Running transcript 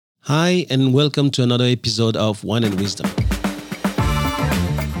Hi, and welcome to another episode of Wine and Wisdom.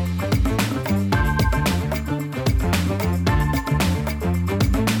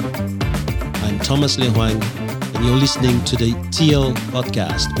 I'm Thomas Le Huang, and you're listening to the TL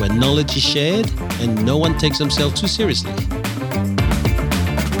podcast, where knowledge is shared and no one takes themselves too seriously.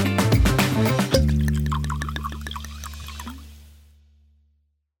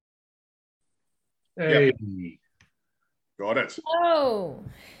 Hey, got it. Oh,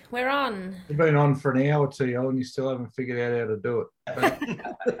 we're on. We've been on for an hour, TL, and you still haven't figured out how to do it.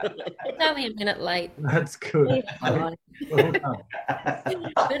 It's only a minute late. That's good. Well Well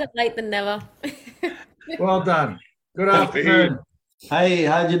Better late than never. done. Well done. Good afternoon. Hey,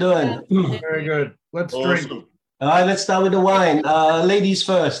 how you doing? Very good. Let's drink. All right, let's start with the wine. Ladies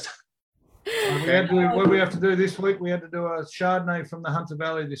first. What do we have to do this week? We had to do a Chardonnay from the Hunter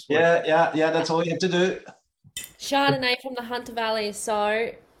Valley this week. Yeah, that's all you have to do. Chardonnay from the Hunter Valley.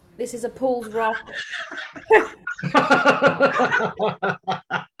 So this is a Pools Rock.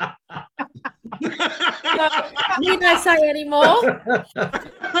 You don't say anymore.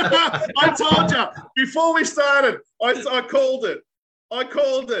 I told you before we started. I called it.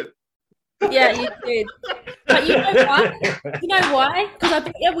 Yeah, you did. But you know what? You know why? Because I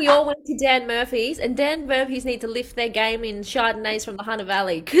bet we all went to Dan Murphy's, and Dan Murphy's need to lift their game in Chardonnays from the Hunter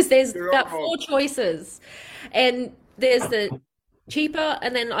Valley because there's about four choices, and there's the cheaper,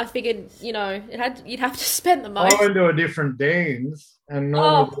 and then I figured, you'd have to spend the most. I went to a different Dan's, and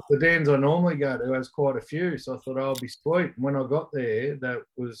the Dan's I normally go to has quite a few, so I thought I'll be sweet. And when I got there, it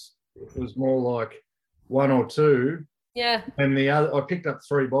was more like one or two. Yeah. And the other, I picked up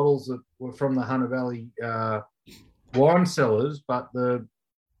 3 bottles that were from the Hunter Valley wine cellars, but the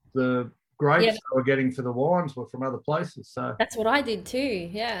grapes I were getting for the wines were from other places. So that's what I did too.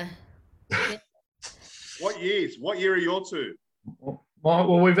 Yeah. What years? What year are your two?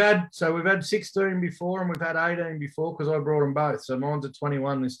 Well, we've had 16 before, and we've had 18 before because I brought them both. So mine's a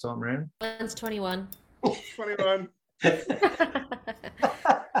 21 this time around. Mine's 21. 21.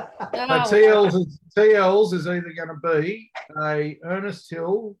 TL's is either going to be a Ernest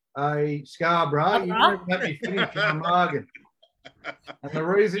Hill, a Scarborough. You don't let me finish on a Margan. And the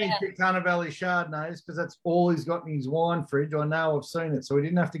reason he picked Hunter Valley Chardonnay is because that's all he's got in his wine fridge. I know, I've seen it. So he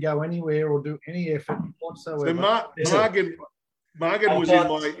didn't have to go anywhere or do any effort whatsoever. So Margan was in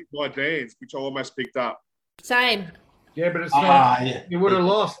my Dan's, which I almost picked up. Same. Yeah, but it's not. You would have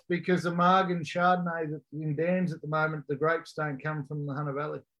lost because the Margan Chardonnay that's in Dan's at the moment, the grapes don't come from the Hunter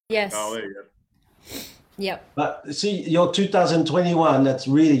Valley. Yes. Oh, there you go. Yep. But see, your 2021, that's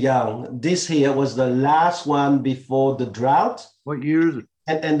really young. This here was the last one before the drought. What year is it?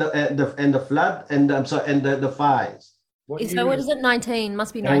 And the flood and the fires. What is it? 19?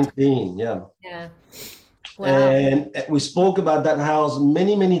 Must be 19. 19, yeah. Yeah. Wow. And we spoke about that house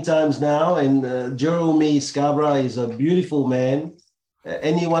many times now. And Jeremy Scarborough is a beautiful man.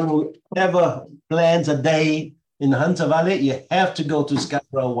 Anyone who ever plans a day in Hunter Valley, you have to go to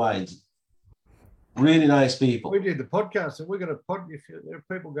Scarborough Wines. Really nice people. We did the podcast, and we're going to if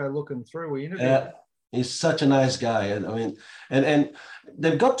people go looking through, we interviewed. He's such a nice guy. I mean, and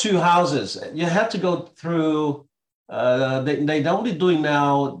they've got 2 houses. You have to go through. They're only doing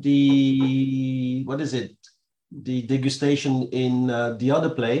now the degustation in the other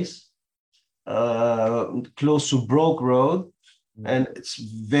place, close to Broke Road. And it's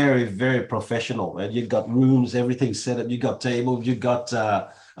very, very professional. And you got rooms, everything set up. You got tables, you got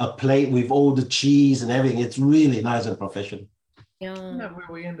a plate with all the cheese and everything. It's really nice and professional. Yeah. Isn't that where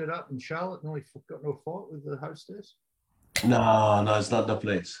we ended up in Charlotte and we got into a fight with the hostess? No, it's not the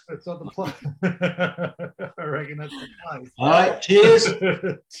place. It's not the place. I reckon that's the place. All right, cheers.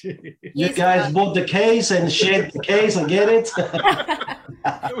 Cheers. You guys bought the case and shared the case and get it.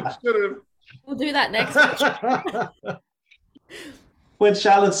 We'll do that next week. When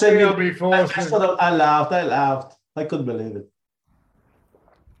Charlotte said I laughed. I couldn't believe it.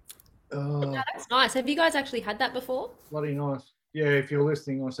 No, that's nice. Have you guys actually had that before? Bloody nice. Yeah, if you're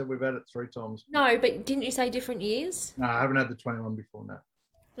listening, I said we've had it 3 times. No, but didn't you say different years? No, I haven't had the 21 before, no.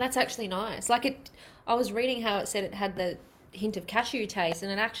 That's actually nice. I was reading how it said it had the hint of cashew taste,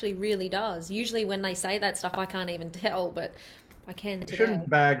 and it actually really does. Usually when they say that stuff, I can't even tell, but I can today. You shouldn't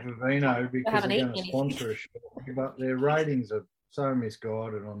bag Vivino because they're going to anything. sponsor a show, but their ratings are so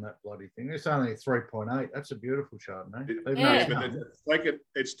misguided on that bloody thing. It's only 3.8. That's a beautiful Chardonnay. Yeah.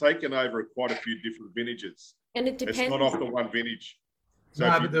 It's taken over quite a few different vintages. And it depends. It's not off the one vintage. So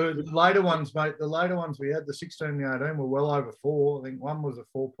no, but the later ones, mate, the later ones we had, the 16 and the 18 were well over 4. I think one was a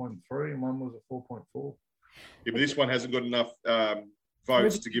 4.3 and one was a 4.4. Yeah, but this one hasn't got enough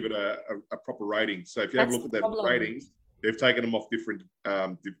votes to give it a proper rating. So if you have a look at that ratings, They've taken them off different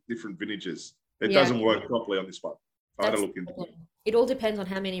vintages. It doesn't work properly on this one. I had to look into it. It all depends on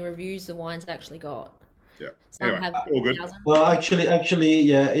how many reviews the wine's actually got. Yeah. Some Anyway, have all good. 1,000. Well, actually,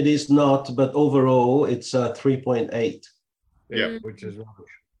 yeah, it is not, but overall, it's 3.8. Yeah. Which is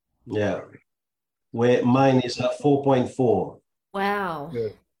rubbish. Yeah. Where mine is 4.4. Wow. Yeah.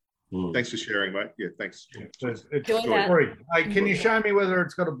 Thanks for sharing, mate. Yeah, thanks. It's Enjoy that. free. Hey, can you show me whether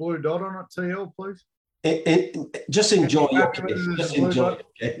it's got a blue dot on it, TL, please? Just enjoy your Can you case. show me Just whether enjoy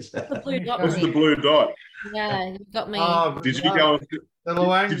there's your case. The blue dot. What's the blue dot? Yeah, you got me. Did you go? The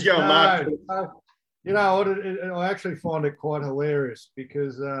Luang? Did you go, Mark? You know what? I actually find it quite hilarious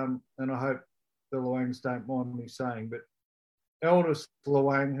because, and I hope the Luangs don't mind me saying, but eldest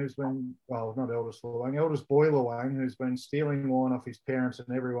Luang, who's been, well, not eldest Luang, eldest boy Luang, who's been stealing wine off his parents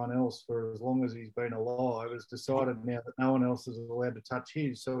and everyone else for as long as he's been alive, has decided now that no one else is allowed to touch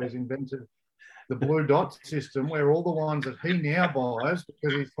his. So he's invented the blue dot system where all the ones that he now buys,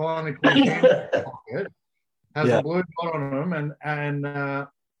 because he's finally put his hand in his pocket, has a blue dot on them and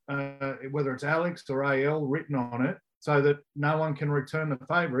whether it's Alex or AL written on it so that no one can return the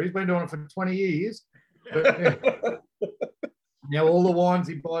favour. He's been doing it for 20 years. But, now all the wines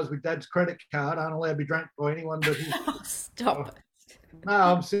he buys with Dad's credit card aren't allowed to be drank by anyone but his. Stop it. No,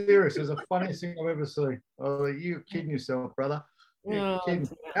 I'm serious. It's the funniest thing I've ever seen. Oh, you're kidding yourself, brother. You're kidding.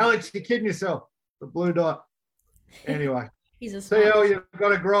 Alex, you're kidding yourself. The blue dot. Anyway. He's a CL, you've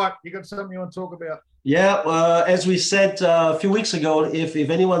got a gripe. You got something you want to talk about? Yeah, as we said a few weeks ago, if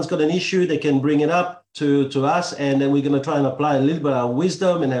anyone's got an issue, they can bring it up to us, and then we're going to try and apply a little bit of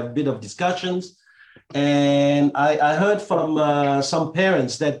wisdom and have a bit of discussions. And I heard from some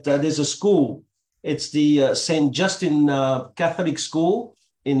parents that there's a school. It's the St. Justin Catholic School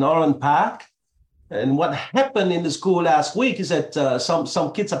in Oran Park. And what happened in the school last week is that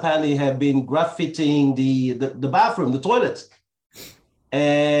some kids apparently have been graffitiing the bathroom, the toilets.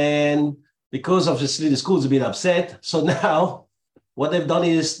 And because obviously the school's a bit upset, so now what they've done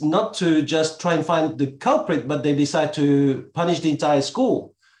is not to just try and find the culprit, but they decide to punish the entire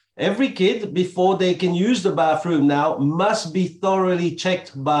school. Every kid, before they can use the bathroom now, must be thoroughly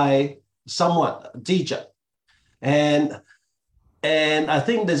checked by someone, a teacher. And I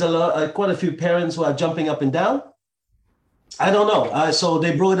think there's quite a few parents who are jumping up and down. I don't know. So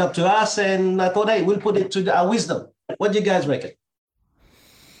they brought it up to us, and I thought, hey, we'll put it to our wisdom. What do you guys reckon?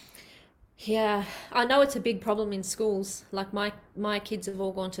 Yeah, I know it's a big problem in schools. Like my kids have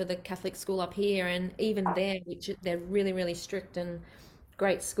all gone to the Catholic school up here, and even there, which they're really, really strict and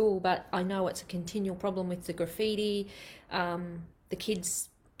great school, but I know it's a continual problem with the graffiti. The kids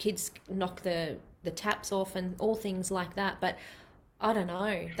knock the taps off and all things like that. But I don't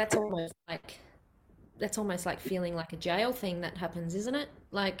know. That's almost like feeling like a jail thing that happens, isn't it?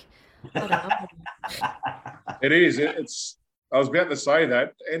 Like, I don't know. It is. It's. I was about to say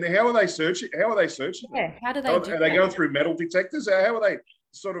that. And how are they searching? Yeah, how do they do Are they that? going through metal detectors? How are they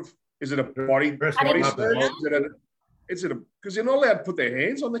sort of? Is it a body search? Is it a? Because you're not allowed to put their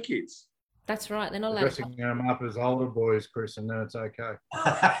hands on the kids. That's right. They're not allowed Dressing them up as older boys, Chris, and then it's okay.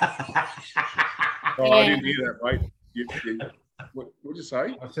 Oh, I didn't hear that, mate. What'd you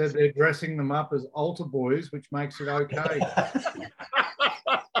say? I said they're dressing them up as altar boys, which makes it okay.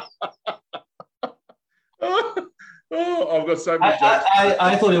 Oh, I've got so many jokes.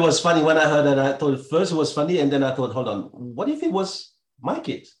 I thought it was funny when I heard that. I thought at first it was funny, and then I thought, hold on, what if it was my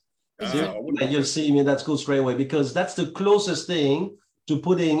kid? You'll see me in that school straight away, because that's the closest thing to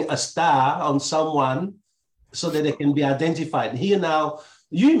putting a star on someone so that they can be identified. Here now,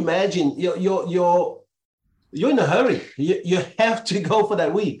 you imagine you're in a hurry. You have to go for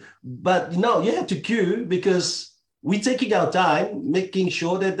that week, but no, you have to queue because we're taking our time, making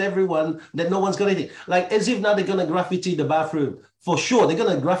sure that no one's got anything. Like as if now they're gonna graffiti the bathroom. For sure, they're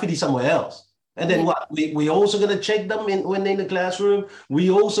gonna graffiti somewhere else. And then what? We also gonna check them when they're in the classroom.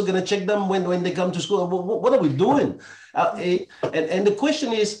 We also gonna check them when they come to school. What are we doing? And the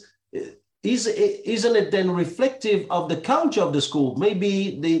question is, isn't it then reflective of the culture of the school?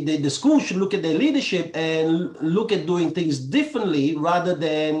 Maybe the school should look at their leadership and look at doing things differently rather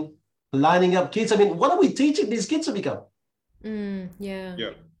than lining up kids. I mean, what are we teaching these kids to become? Yeah.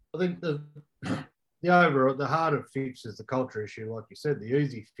 I think the harder fix is the culture issue, like you said. The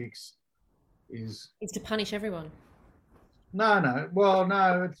easy fix is to punish everyone. No. Well,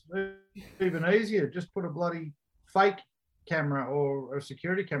 no, it's even easier. Just put a bloody fake camera or a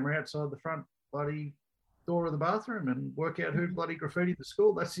security camera outside the front bloody door of the bathroom and work out who bloody graffitied the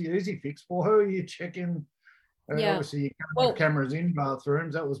school. That's the easy fix. For who are you checking Yeah. Obviously, you can't have cameras in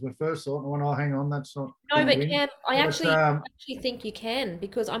bathrooms. That was my first thought. And I went, oh, hang on, that's not. No, but Cam, I But, actually think you can,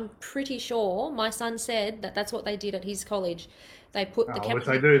 because I'm pretty sure my son said that that's what they did at his college. They put the Which cameras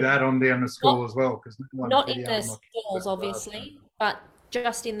they do that on down the school as well, because not in the stalls, obviously, but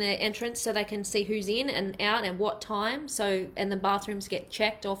just in the entrance, so they can see who's in and out and what time. So, and the bathrooms get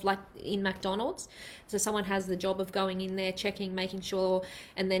checked off like in McDonald's. So someone has the job of going in there, checking, making sure,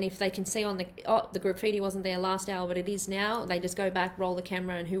 and then if they can see on the graffiti wasn't there last hour, but it is now, they just go back, roll the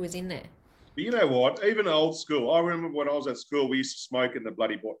camera, and who was in there. But you know what? Even old school, I remember when I was at school, we used to smoke in the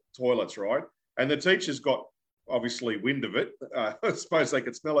bloody toilets, right? And the teachers got obviously wind of it. I suppose they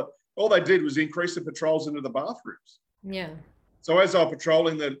could smell it. All they did was increase the patrols into the bathrooms. Yeah. So as they were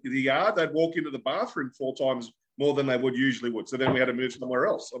patrolling the yard, they'd walk into the bathroom 4 times more than they usually would. So then we had to move somewhere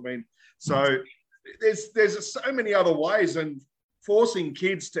else. I mean, so there's so many other ways, and forcing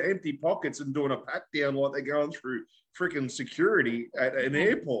kids to empty pockets and doing a pat down like they're going through freaking security at an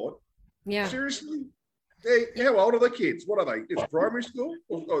airport. Yeah. Seriously? How old are the kids? What are they? It's primary school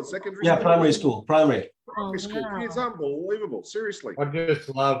or secondary? Yeah, school? primary school. Primary school. It's unbelievable. Seriously. I'd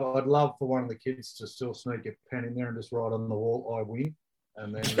love for one of the kids to still sneak a pen in there and just write on the wall, "I win,"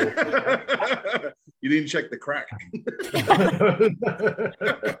 and then you didn't check the crack.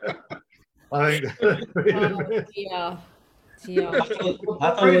 I think Yeah.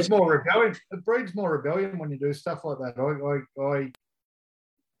 It breeds more rebellion. It breeds more rebellion when you do stuff like that.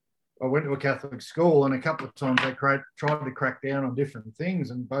 I went to a Catholic school, and a couple of times they tried to crack down on different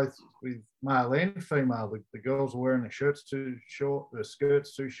things, and both with male and female. The girls were wearing their shirts too short, their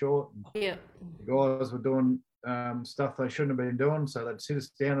skirts too short. And yeah. The guys were doing stuff they shouldn't have been doing, so they'd sit us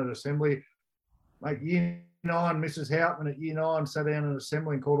down at assembly. Like Year 9, Mrs. Houtman at Year 9 sat down in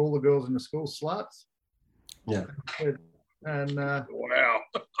assembly and called all the girls in the school sluts. Yeah. And wow.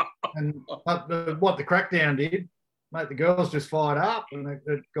 And what the crackdown did, mate, the girls just fired up, and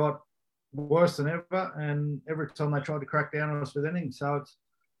it got worse than ever. And every time they tried to crack down on us with anything, so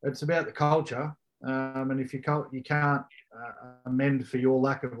it's about the culture. And if you can't amend for your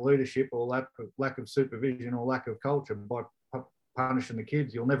lack of leadership or lack of supervision or lack of culture by punishing the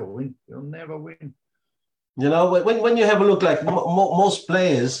kids, you'll never win. You'll never win. You know, when you have a look, like most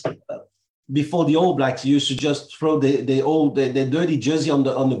players before the All Blacks used to just throw their dirty jersey on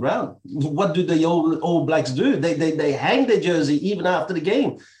the ground. What do the All Blacks do? They hang their jersey even after the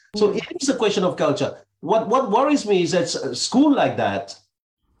game. So it is a question of culture. What worries me is that a school like that,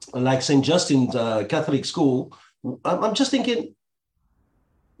 like St. Justin's Catholic school, I'm just thinking,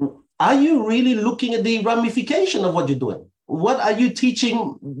 are you really looking at the ramification of what you're doing? What are you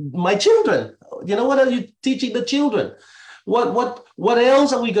teaching my children? You know, what are you teaching the children? What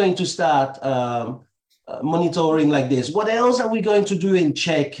else are we going to start monitoring like this? What else are we going to do in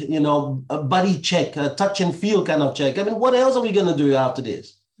check? You know, a body check, a touch and feel kind of check. I mean, what else are we going to do after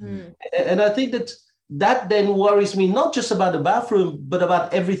this? And I think that then worries me, not just about the bathroom, but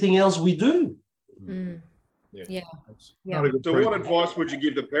about everything else we do. Yeah. So what advice would you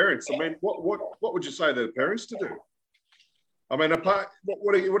give the parents? I mean, what would you say to the parents to do? I mean,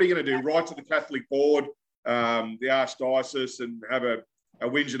 what are you going to do? Write to the Catholic board, the Archdiocese, and have a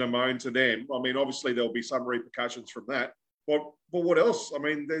whinge and a moan to them? I mean, obviously there'll be some repercussions from that. But what else? I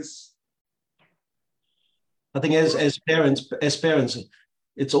mean, I think as parents,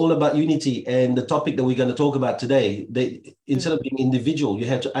 it's all about unity. And the topic that we're going to talk about today, instead of being individual, you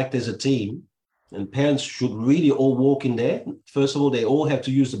have to act as a team. And parents should really all walk in there. First of all, they all have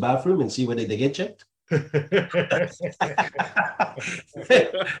to use the bathroom and see whether they get checked. and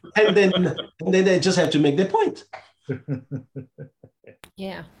then they just have to make their point.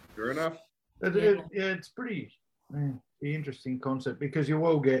 Yeah. Fair enough. It's pretty interesting concept, because you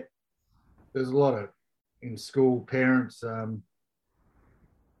will get, there's a lot of in school parents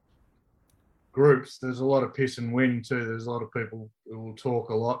groups, there's a lot of piss and win too. There's a lot of people who will talk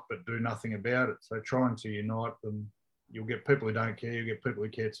a lot but do nothing about it. So trying to unite them, you'll get people who don't care, you'll get people who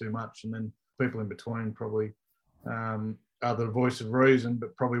care too much, and then people in between probably are the voice of reason,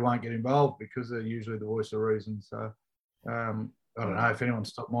 but probably won't get involved because they're usually the voice of reason. So I don't know, if anyone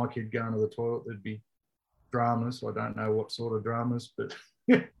stopped my kid going to the toilet, there'd be dramas. I don't know what sort of dramas, but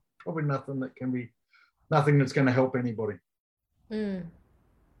probably nothing that's going to help anybody.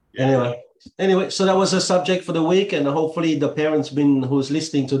 Anyway, so that was a subject for the week, and hopefully the parents who's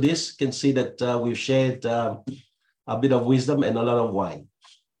listening to this can see that we've shared a bit of wisdom and a lot of wine.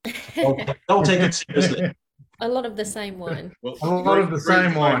 Don't take it seriously. A lot of the same wine. Well, a lot of the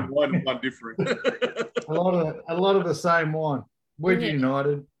same wine. One different. a lot of the same wine. We've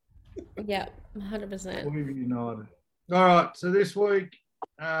united. Yeah, 100%. We've united. All right. So this week,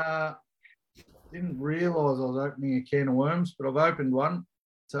 didn't realise I was opening a can of worms, but I've opened one.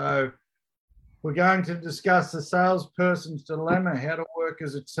 So we're going to discuss the salesperson's dilemma, how to work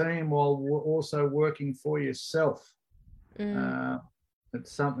as a team while also working for yourself.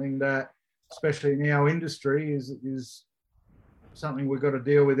 It's something that, especially in our industry, is something we've got to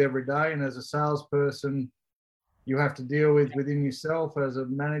deal with every day. And as a salesperson, you have to deal with within yourself. As a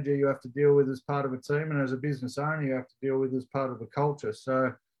manager, you have to deal with as part of a team. And as a business owner, you have to deal with as part of a culture.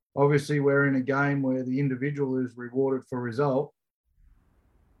 So obviously we're in a game where the individual is rewarded for result.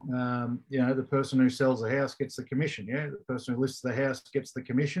 The person who sells the house gets the commission. Yeah, the person who lists the house gets the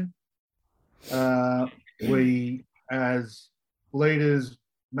commission. We, as leaders,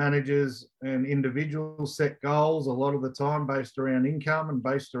 managers, and individuals, set goals a lot of the time based around income and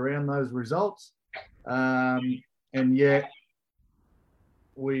based around those results. And yet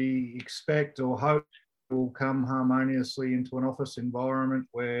we expect or hope will come harmoniously into an office environment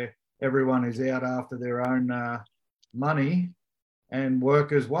where everyone is out after their own money and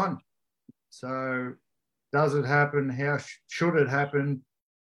work as one. So does it happen? How should it happen?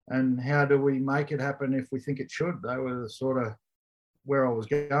 And how do we make it happen if we think it should? They were sort of where I was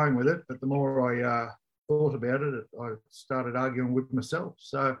going with it. But the more I thought about it, I started arguing with myself.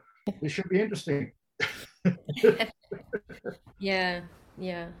 So this should be interesting. Yeah.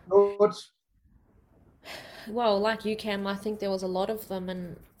 Thoughts? Well, like you, Cam, I think there was a lot of them,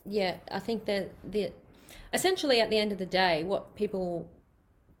 and yeah, I think that essentially at the end of the day, what people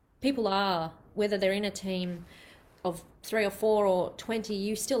are, whether they're in a team of 3 or 4 or 20,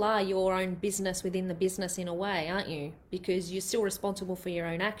 you still are your own business within the business in a way, aren't you? Because you're still responsible for your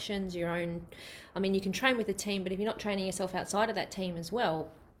own actions, you can train with a team, but if you're not training yourself outside of that team as well,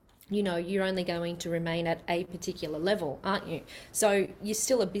 you're only going to remain at a particular level, aren't you? So you're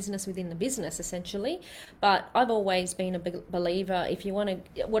still a business within the business, essentially. But I've always been a believer, if you want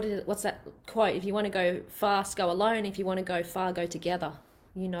to, what's that quote? If you want to go fast, go alone. If you want to go far, go together,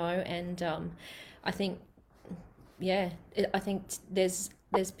 and I think, I think there's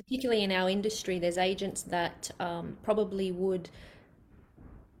particularly in our industry, there's agents that probably would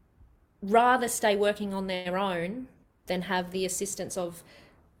rather stay working on their own than have the assistance of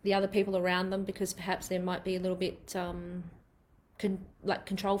the other people around them, because perhaps there might be a little bit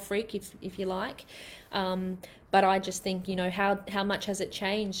control freak, if you like. But I just think, how much has it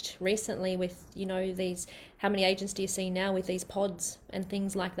changed recently with, how many agents do you see now with these pods and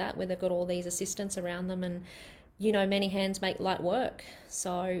things like that, where they've got all these assistants around them, and, many hands make light work.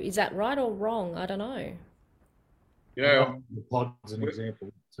 So is that right or wrong? I don't know. The pod's an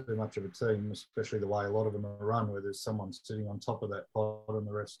example. Too much of a team, especially the way a lot of them are run, where there's someone sitting on top of that pod and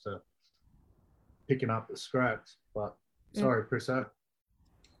the rest are picking up the scraps. But sorry, Chris.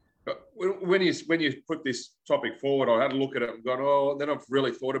 When you put this topic forward, I had a look at it and gone, then I've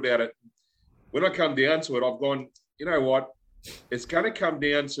really thought about it. When I come down to it, I've gone, you know what? It's going to come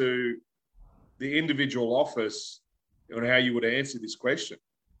down to the individual office and how you would answer this question.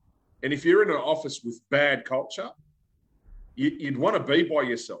 And if you're in an office with bad culture, you'd want to be by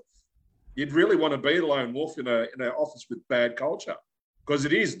yourself. You'd really want to be a lone wolf in an office with bad culture, because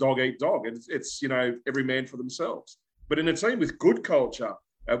it is dog eat dog. It's every man for themselves. But in a team with good culture,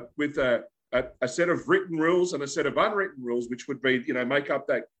 with a set of written rules and a set of unwritten rules, which would be make up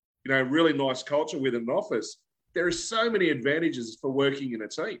that really nice culture within an office, there are so many advantages for working in a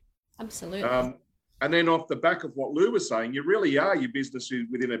team. Absolutely. And then off the back of what Lou was saying, you really are your business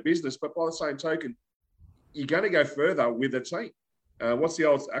within a business, but by the same token, you're going to go further with a team. What's the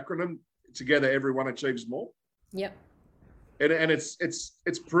old acronym? Together, everyone achieves more. Yep. And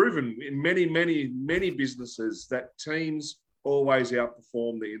it's proven in many, many, many businesses that teams always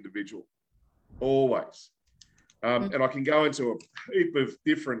outperform the individual. Always. And I can go into a heap of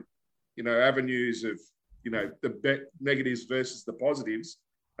different, avenues of, the negatives versus the positives.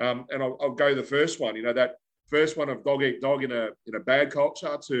 And I'll go the first one. That first one of dog eat dog in a bad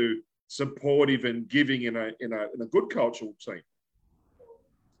culture to supportive and giving in a good cultural team.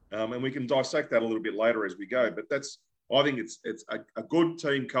 And we can dissect that a little bit later as we go. But I think it's a good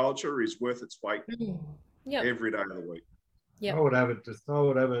team culture is worth its weight every day of the week. Yeah. I would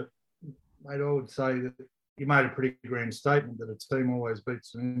say that you made a pretty grand statement that a team always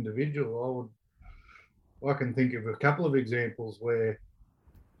beats an individual. I can think of a couple of examples where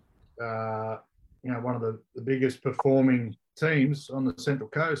one of the biggest performing teams on the Central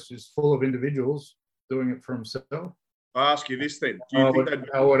Coast is full of individuals doing it for themselves. I'll ask you this then.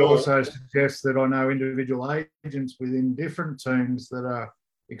 I would also suggest that I know individual agents within different teams that are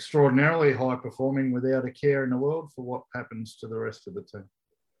extraordinarily high performing without a care in the world for what happens to the rest of the team.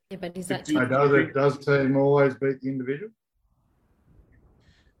 Yeah, but is that does team always beat the individual?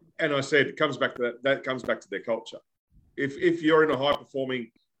 and I said, it comes back to that comes back to their culture. If you're in a high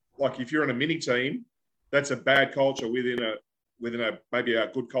performing, like if you're in a mini team, that's a bad culture within a maybe a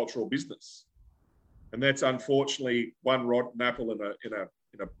good cultural business, and that's unfortunately one rotten apple in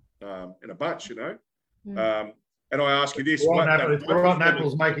a bunch, you know. And I ask you this: rotten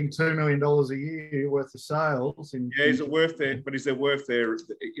apple's making $2 million a year worth of sales. Is it worth their? But is there worth their?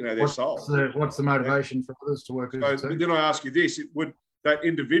 You know, their soul. What's the motivation for others to work as a team? Then I ask you this: would that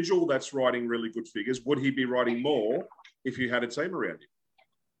individual that's writing really good figures, would he be writing more if you had a team around him?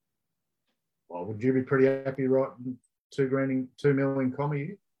 Well, would you be pretty happy writing $2 million a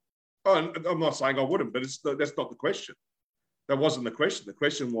year? Oh, I'm not saying I wouldn't, but that's not the question. That wasn't the question. The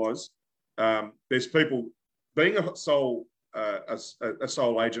question was, there's people being a sole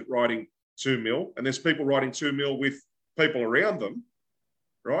agent writing 2 mil, and there's people writing 2 mil with people around them,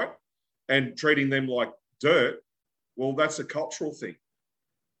 right? And treating them like dirt. Well, that's a cultural thing.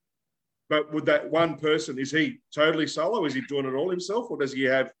 But would that one person, is he totally solo? Is he doing it all himself, or does he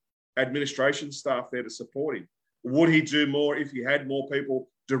have administration staff there to support him? Would he do more if he had more people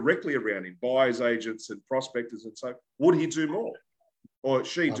directly around him, buyers, agents, and prospectors, and so? Would he do more, or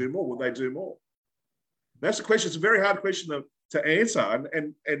she do more? Would they do more? That's the question. It's a very hard question to answer,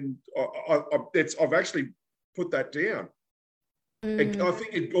 and I've actually put that down. I think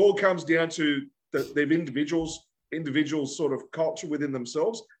it all comes down to their individuals sort of culture within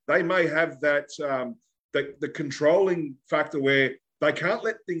themselves. They may have that the controlling factor where they can't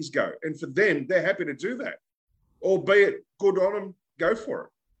let things go, and for them, they're happy to do that. Albeit good on them, go for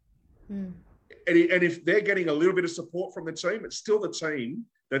it. And if they're getting a little bit of support from the team, it's still the team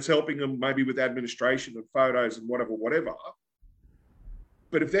that's helping them maybe with administration and photos and whatever.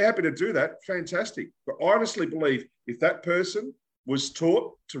 But if they're happy to do that, fantastic. But I honestly believe if that person was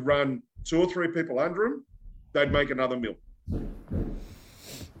taught to run 2 or 3 people under them, they'd make another mil.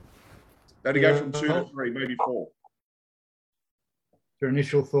 They'd go from 2 to 3, maybe 4. Your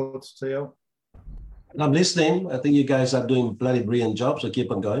initial thoughts, TL? I'm listening. I think you guys are doing bloody brilliant job, so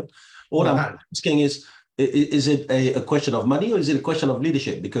keep on going. What I'm asking is it a question of money, or is it a question of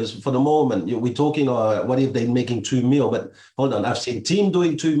leadership? Because for the moment, we're talking, what if they're making 2 mil? But hold on, I've seen team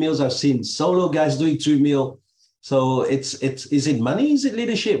doing 2 mils. I've seen solo guys doing 2 mil. So is it money? Is it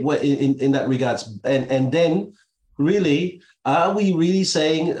leadership in that regards? And then really, are we really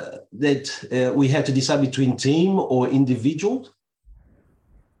saying that we have to decide between team or individual?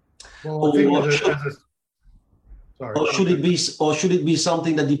 Well, I think or should it be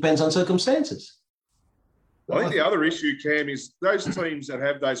something that depends on circumstances? I think the other issue, Cam, is those teams that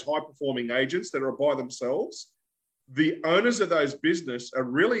have those high-performing agents that are by themselves, the owners of those business are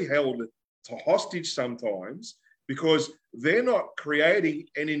really held to hostage sometimes because they're not creating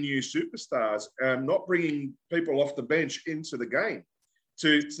any new superstars, not bringing people off the bench into the game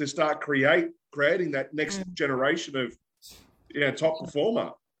to start creating that next generation of top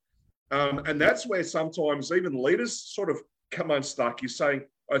performer. And that's where sometimes even leaders sort of come unstuck. You're saying,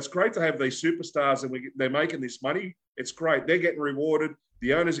 it's great to have these superstars and they're making this money. It's great. They're getting rewarded.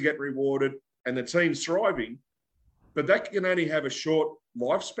 The owners are getting rewarded and the team's thriving. But that can only have a short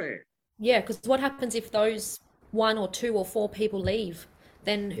lifespan. Yeah, because what happens if those 1 or 2 or 4 people leave?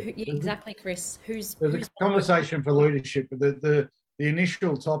 Then exactly, Chris. There's a conversation for leadership. The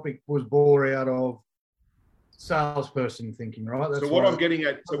initial topic was born out of salesperson thinking, right? That's what I'm getting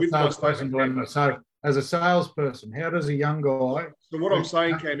at. So with salesperson dilemma. So as a salesperson, how does a young guy? So what I'm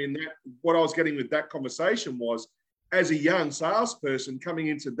saying, Cam, in that, what I was getting with that conversation was, as a young salesperson coming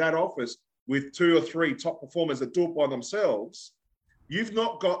into that office with 2 or 3 top performers that do it by themselves, you've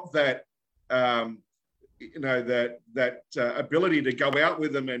not got that, ability to go out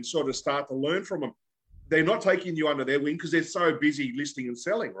with them and sort of start to learn from them. They're not taking you under their wing because they're so busy listing and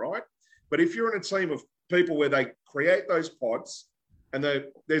selling, right? But if you're in a team of people where they create those pods and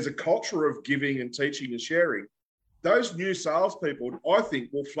there's a culture of giving and teaching and sharing, those new salespeople, I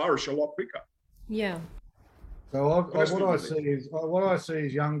think, will flourish a lot quicker. Yeah. So what I see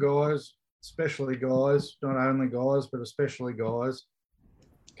is young guys, especially guys, not only guys, but especially guys,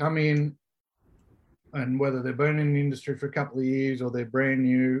 come in, and whether they've been in the industry for a couple of years or they're brand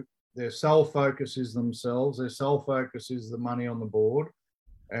new, their sole focus is themselves. Their sole focus is the money on the board.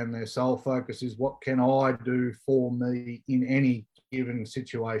 And their sole focus is, what can I do for me in any given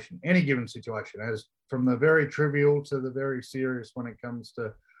situation, as from the very trivial to the very serious when it comes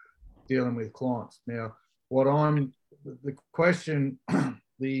to dealing with clients. Now, the question,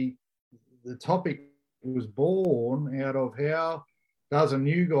 the topic was born out of how does a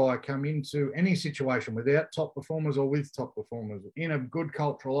new guy come into any situation without top performers or with top performers, in a good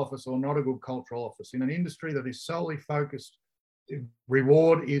cultural office or not a good cultural office, in an industry that is solely focused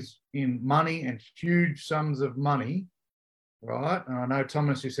reward is in money and huge sums of money, right? And I know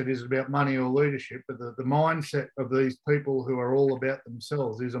Thomas, you said, is it about money or leadership, but the mindset of these people who are all about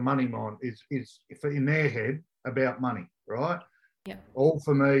themselves is a money mind, is in their head about money, right? Yeah. All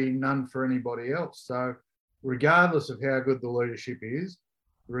for me, none for anybody else. So regardless of how good the leadership is,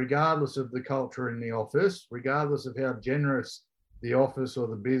 regardless of the culture in the office, regardless of how generous the office or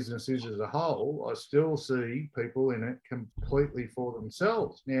the business is as a whole, I still see people in it completely for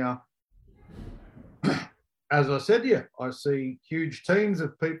themselves. Now, as I said to you, I see huge teams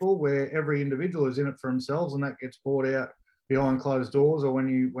of people where every individual is in it for themselves, and that gets brought out behind closed doors or when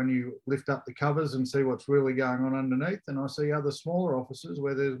you lift up the covers and see what's really going on underneath. And I see other smaller offices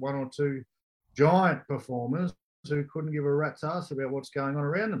where there's one or two giant performers who couldn't give a rat's ass about what's going on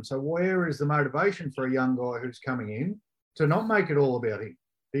around them. So where is the motivation for a young guy who's coming in to not make it all about him?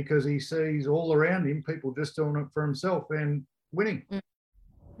 Because he sees all around him people just doing it for himself and winning.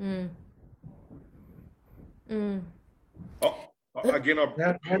 Oh, again,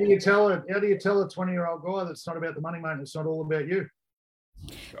 how do you tell a 20-year-old guy that's not about the money, mate? It's not all about you.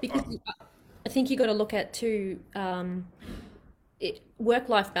 Because I think you got to look at too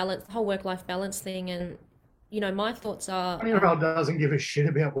work-life balance, the whole work-life balance thing, and my thoughts are 20-year-old doesn't give a shit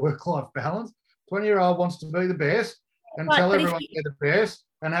about work-life balance. 20-year-old wants to be the best and tell everyone they're the best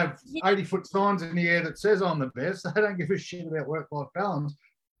and have 80-foot signs in the air that says I'm the best. They don't give a shit about work-life balance.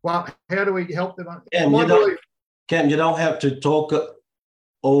 Well, how do we help them? Cam, you don't have to talk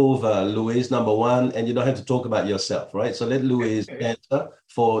over Louise, number one, and you don't have to talk about yourself, right? So let Louise answer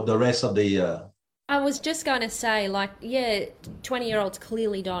for the rest of the... I was just going to say, 20-year-olds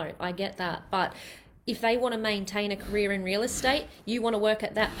clearly don't. I get that. But if they want to maintain a career in real estate, you want to work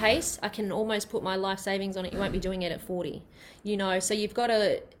at that pace, I can almost put my life savings on it. You won't be doing it at 40, So you've got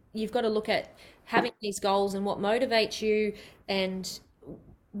to look at having these goals and what motivates you and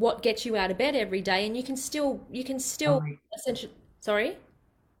what gets you out of bed every day. And you can still essentially, sorry?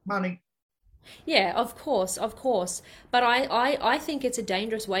 Money. Yeah, of course. But I think it's a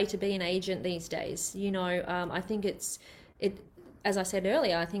dangerous way to be an agent these days. I think as I said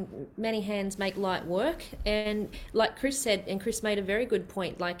earlier, I think many hands make light work. And like Chris said, and Chris made a very good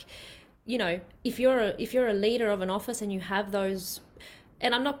point, if you're a leader of an office and you have those,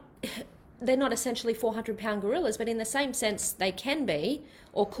 and they're not essentially 400-pound gorillas, but in the same sense they can be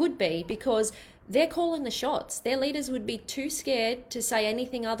or could be, because they're calling the shots. Their leaders would be too scared to say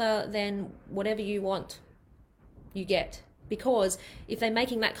anything other than whatever you want, you get. Because if they're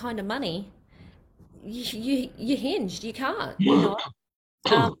making that kind of money, you're hinged. You can't.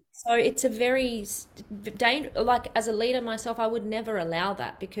 So it's a very dangerous. As a leader myself, I would never allow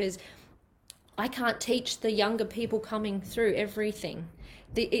that, because I can't teach the younger people coming through everything.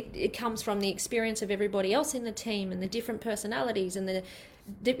 It comes from the experience of everybody else in the team and the different personalities and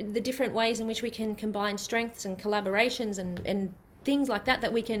the different ways in which we can combine strengths and collaborations and things like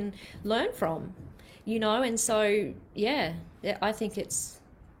that we can learn from, and so I think it's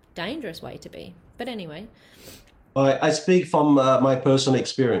a dangerous way to be. But anyway, I speak from my personal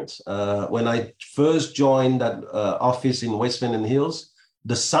experience. When I first joined that office in West Finland Hills,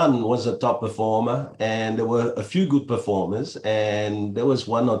 the son was a top performer, and there were a few good performers, and there was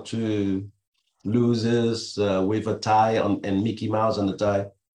one or two losers with a tie and Mickey Mouse on the tie.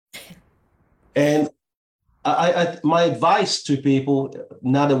 And my advice to people,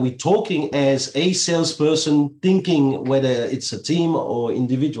 now that we're talking as a salesperson, thinking whether it's a team or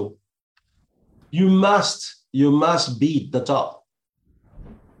individual, you must beat the top.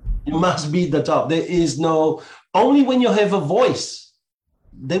 You must beat the top. There is only when you have a voice,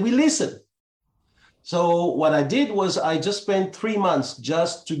 they will listen. So what I did was I just spent 3 months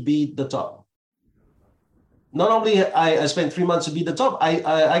just to beat the top. Not only I spent 3 months to beat the top, I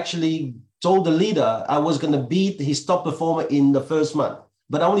actually told the leader I was going to beat his top performer in the first month,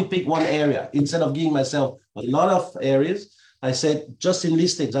 but I only picked one area. Instead of giving myself a lot of areas, I said, just in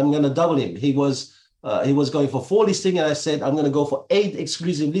listings, I'm going to double him. He was going for 4 listings, and I said, I'm going to go for 8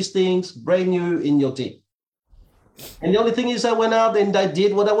 exclusive listings, brand new in your team. And the only thing is I went out and I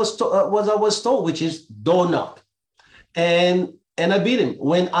did what I was told, which is door knock. And I beat him.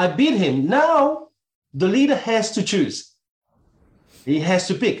 When I beat him, now the leader has to choose. He has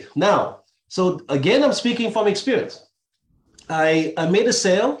to pick. Now, so again, I'm speaking from experience. I made a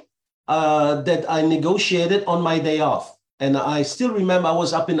sale that I negotiated on my day off. And I still remember I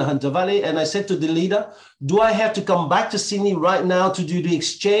was up in the Hunter Valley, and I said to the leader, do I have to come back to Sydney right now to do the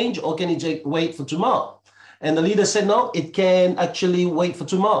exchange, or can you wait for tomorrow? And the leader said, no, it can actually wait for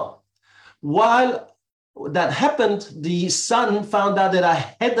tomorrow. While that happened, the son found out that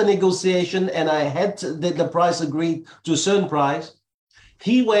I had the negotiation and I had the price agreed to a certain price.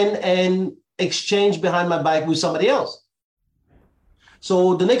 He went and exchanged behind my back with somebody else.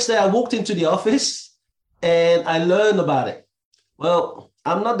 So the next day I walked into the office and I learned about it. Well,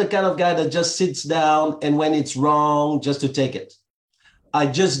 I'm not the kind of guy that just sits down and when it's wrong, just to take it. I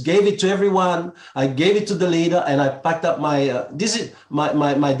just gave it to everyone. I gave it to the leader and I packed up my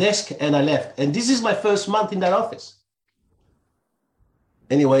desk and I left. And this is my first month in that office.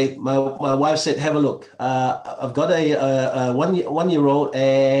 Anyway, my wife said, have a look. I've got a one-year-old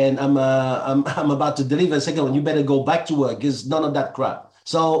and I'm about to deliver a second one. You better go back to work. There's none of that crap.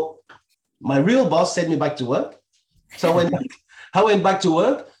 So my real boss sent me back to work. So I went back to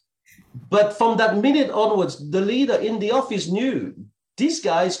work. But from that minute onwards, the leader in the office knew this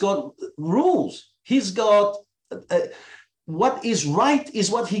guy's got rules. He's got what is right is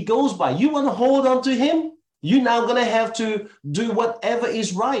what he goes by. You want to hold on to him? You're now going to have to do whatever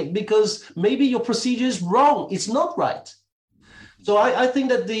is right because maybe your procedure is wrong. It's not right. So I think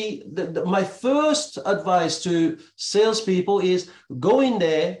that my first advice to salespeople is go in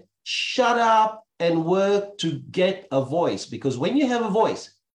there, shut up, and work to get a voice. Because when you have a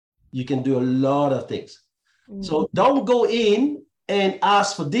voice, you can do a lot of things. So don't go in and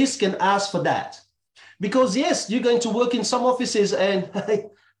ask for this and ask for that. Because yes, you're going to work in some offices and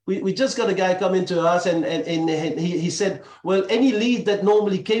we just got a guy come into us and he said, well, any lead that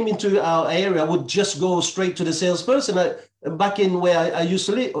normally came into our area would just go straight to the salesperson. Back in where I used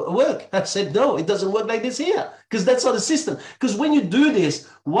to work, I said, no, it doesn't work like this here because that's not the system. Because when you do this,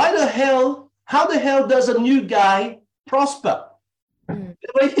 how the hell does a new guy prosper?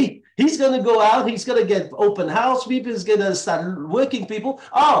 He's going to go out, he's going to get open house people, he's going to start working people.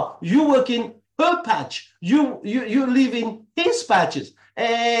 Oh, you work in her patch, you live in his patches.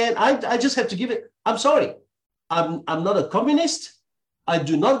 And I just have to give it, I'm sorry, I'm not a communist. I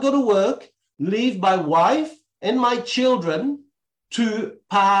do not go to work, leave my wife and my children to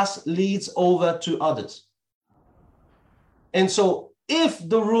pass leads over to others. And so if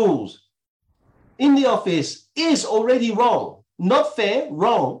the rules in the office is already wrong, not fair,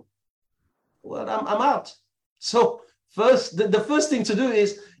 wrong, well, I'm out. So first, the first thing to do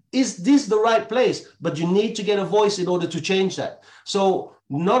is this the right place? But you need to get a voice in order to change that. So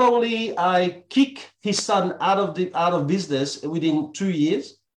not only I kick his son out of business within 2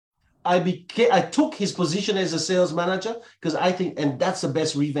 years, I took his position as a sales manager because I think, and that's the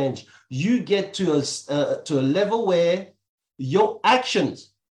best revenge. You get to a level where your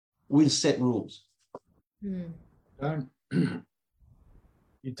actions will set rules.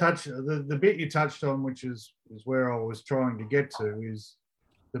 You touch the bit you touched on, which is where I was trying to get to, is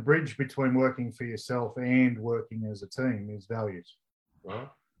the bridge between working for yourself and working as a team is values. Right?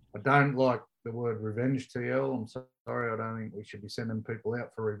 I don't like the word revenge, TL. I'm sorry, I don't think we should be sending people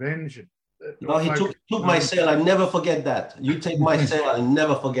out for revenge. No, he took my sale. I never forget that. You take my sale, I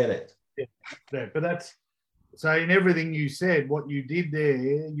never forget it. Yeah, but that's so in everything you said, what you did there,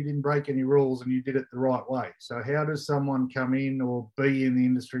 you didn't break any rules and you did it the right way. So how does someone come in or be in the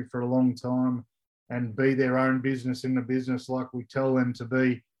industry for a long time and be their own business in the business like we tell them to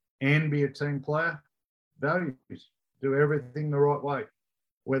be and be a team player? Values. Do everything the right way.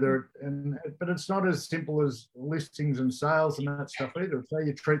 But it's not as simple as listings and sales and that stuff either. It's how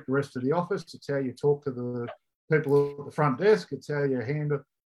you treat the rest of the office. It's how you talk to the people at the front desk. It's how you handle.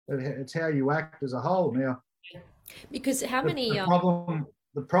 It's how you act as a whole. Now, because how many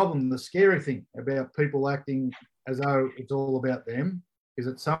the scary thing about people acting as though it's all about them is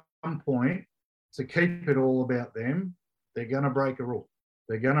at some point to keep it all about them, they're going to break a rule.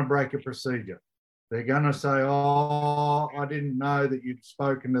 They're going to break a procedure. They're going to say, oh, I didn't know that you'd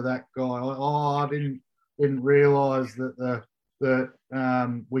spoken to that guy. Oh, I didn't realise that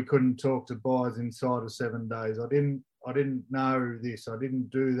we couldn't talk to buyers inside of 7 days. I didn't know this. I didn't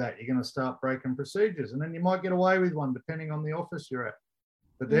do that. You're going to start breaking procedures. And then you might get away with one depending on the office you're at.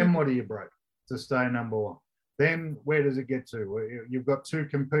 But then what do you break to stay number one? Then where does it get to? You've got two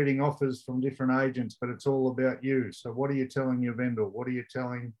competing offers from different agents, but it's all about you. So what are you telling your vendor? What are you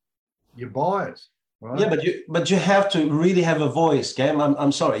telling your buyers? Right? Yeah, but you have to really have a voice, Cam.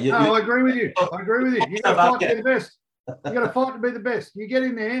 I'm sorry. I agree with you. I agree with you. You got to fight to be the best. You got to fight to be the best. You get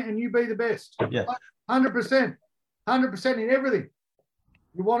in there and you be the best. Yeah, 100%, 100% in everything.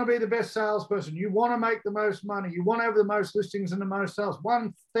 You want to be the best salesperson. You want to make the most money. You want to have the most listings and the most sales.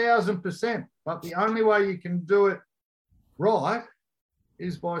 1,000%. But the only way you can do it right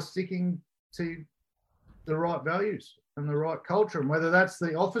is by sticking to the right values and the right culture. And whether that's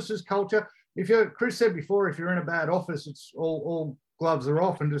the office's culture. Chris said before, if you're in a bad office, it's all gloves are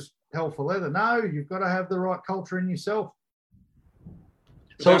off and just hell for leather. No, you've got to have the right culture in yourself.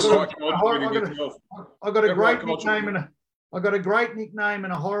 So I got a great nickname and a great nickname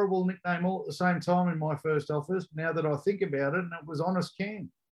and a horrible nickname all at the same time in my first office. Now that I think about it, and it was Honest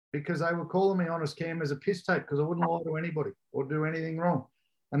Cam, because they were calling me Honest Cam as a piss take because I wouldn't lie to anybody or do anything wrong,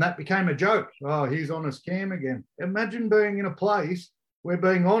 and that became a joke. Oh, he's Honest Cam again. Imagine being in a place where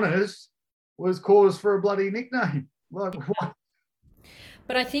being honest was cause for a bloody nickname. Like what?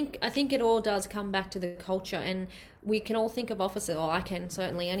 But I think it all does come back to the culture, and we can all think of offices, or I can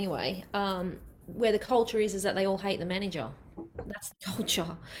certainly anyway, where the culture is that they all hate the manager. That's the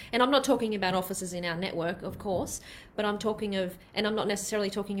culture. And I'm not talking about offices in our network, of course, but I'm talking of, and I'm not necessarily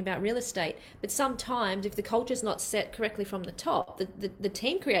talking about real estate, but sometimes if the culture's not set correctly from the top, the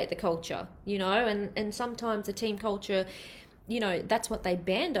team create the culture, you know, and sometimes the team culture, you know, that's what they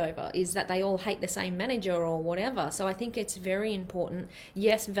band over, is that they all hate the same manager or whatever. So I think it's very important.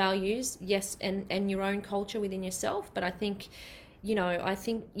 Yes, values, yes, and your own culture within yourself. But I think, you know, I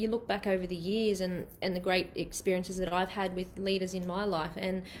think you look back over the years and the great experiences that I've had with leaders in my life,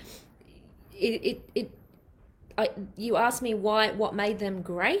 and you ask me what made them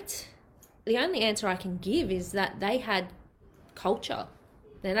great. The only answer I can give is that they had culture.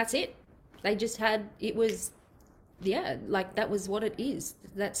 And that's it. They just had, it was, yeah, like that was what it is.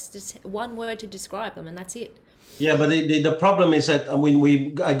 That's just one word to describe them, and that's it. Yeah, but the problem is that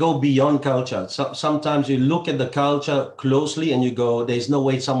when I go beyond culture. So sometimes you look at the culture closely and you go, there's no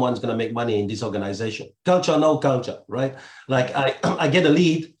way someone's going to make money in this organization. Culture, no culture, right? Like I get a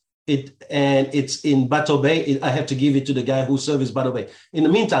lead, and it's in Bateau Bay. I have to give it to the guy who services Bateau Bay. In the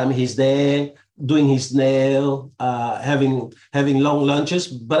meantime, he's there doing his nail, having long lunches,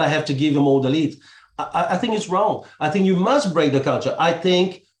 but I have to give him all the leads. I think it's wrong. I think you must break the culture. I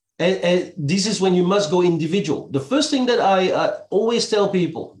think and this is when you must go individual. The first thing that I always tell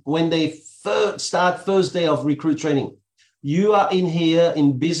people when they start first day of recruit training, you are in here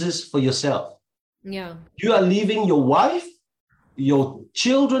in business for yourself. Yeah. You are leaving your wife, your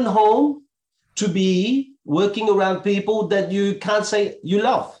children home to be working around people that you can't say you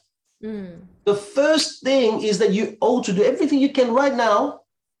love. Mm. The first thing is that you owe to do everything you can right now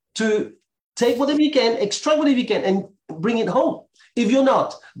to take whatever you can, extract whatever you can, and bring it home. If you're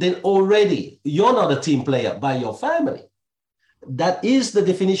not, then already you're not a team player by your family. That is the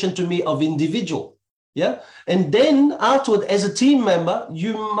definition to me of individual. Yeah. And then afterward, as a team member,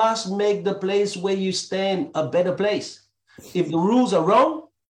 you must make the place where you stand a better place. If the rules are wrong,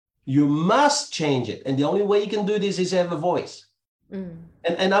 you must change it. And the only way you can do this is have a voice. Mm.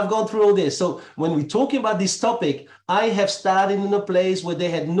 And I've gone through all this. So when we're talking about this topic, I have started in a place where they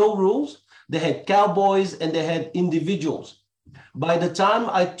had no rules. They had cowboys and they had individuals. By the time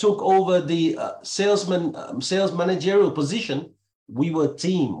I took over the sales managerial position, we were a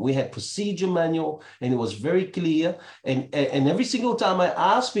team. We had procedure manual, and it was very clear. And every single time I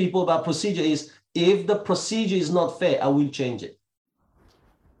ask people about procedure is, if the procedure is not fair, I will change it.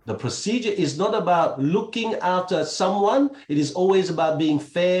 The procedure is not about looking after someone. It is always about being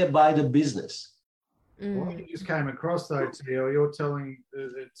fair by the business. What you just came across though, Tio, you're telling,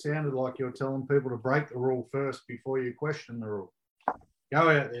 it sounded like you're telling people to break the rule first before you question the rule. Go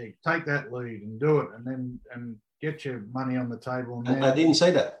out there, take that lead and do it, and get your money on the table. And I didn't say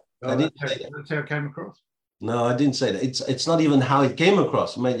that. That's how it came across. No, I didn't say that. It's not even how it came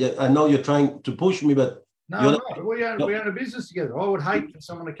across. I know you're trying to push me, but no, we own a business together. I would hate for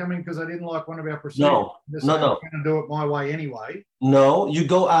someone to come in because I didn't like one of our procedures. No. I'm going to do it my way anyway. No, you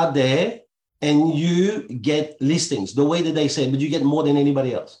go out there and you get listings the way that they say, but you get more than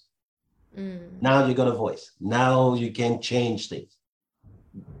anybody else. Mm. Now you got a voice. Now you can change things.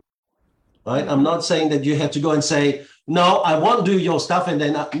 Right? I'm not saying that you have to go and say, no, I won't do your stuff. And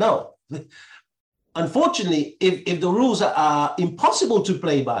then, no. Unfortunately, if the rules are impossible to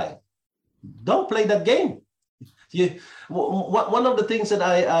play by, don't play that game. One of the things that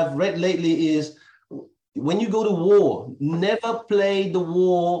I've read lately is, when you go to war, never play the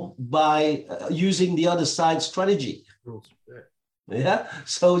war by using the other side's strategy. Yeah.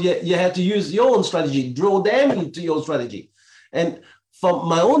 So you have to use your own strategy, draw them into your strategy. And from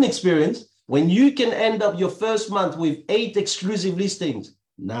my own experience, when you can end up your first month with 8 exclusive listings,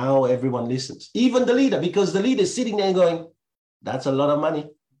 now everyone listens, even the leader, because the leader is sitting there and going, that's a lot of money.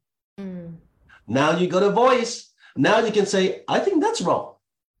 Mm. Now you got a voice. Now you can say, I think that's wrong.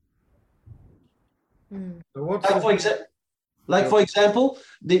 So for example,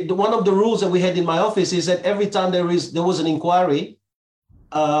 one of the rules that we had in my office is that every time there was an inquiry,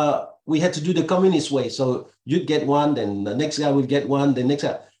 we had to do the communist way. So you'd get one, then the next guy would get one, the next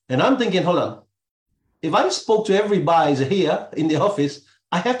guy. And I'm thinking, hold on. If I spoke to every buyer here in the office,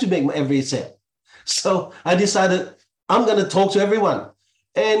 I have to make every sale. So I decided I'm going to talk to everyone.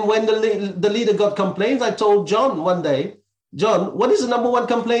 And when the leader got complaints, I told John one day, John, what is the number one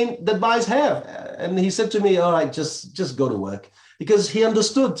complaint that buyers have? And he said to me, all right, just go to work. Because he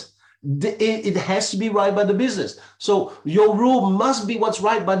understood it has to be right by the business. So your rule must be what's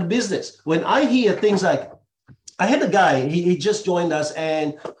right by the business. When I hear things like, I had a guy, he just joined us,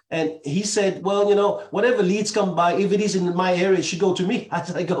 and he said, well, you know, whatever leads come by, if it is in my area, it should go to me.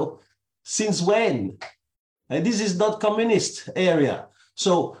 I go, since when? And this is not communist area.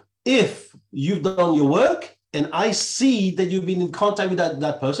 So if you've done your work and I see that you've been in contact with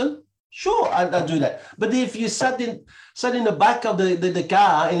that person, sure, I'll do that. But if you sat in the back of the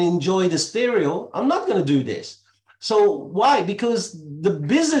car and enjoy the stereo, I'm not going to do this. So why? Because the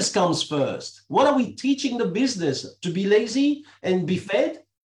business comes first. What are we teaching the business? To be lazy and be fed,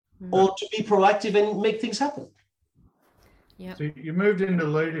 or to be proactive and make things happen? Yeah. So you moved into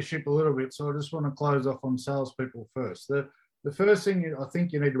leadership a little bit. So I just want to close off on salespeople first. The first thing I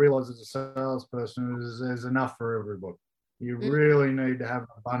think you need to realize as a salesperson is there's enough for everybody. You really need to have an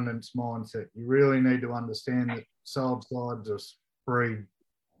abundance mindset. You really need to understand that sales slides are free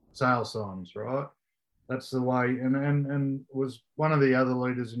sales signs, right? That's the way. And was one of the other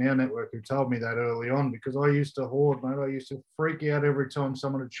leaders in our network who told me that early on, because I used to hoard, mate. I used to freak out every time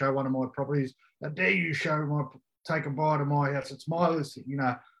someone would show one of my properties. How dare you take a bite of my house? It's my list. You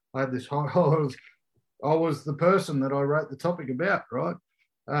know, I had this high. I was the person that I wrote the topic about, right?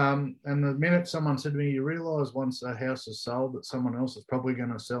 And the minute someone said to me, you realise once a house is sold that someone else is probably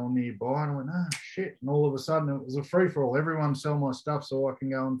going to sell nearby, and I went, oh, shit. And all of a sudden it was a free-for-all. Everyone sell my stuff so I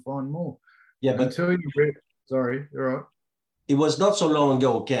can go and find more. Yeah, but until sorry, you're right. It was not so long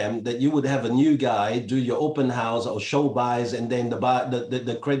ago, Cam, that you would have a new guy do your open house or show buys, and then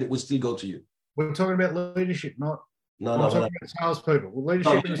the credit would still go to you. We're talking about leadership, not No, talking about salespeople. Well,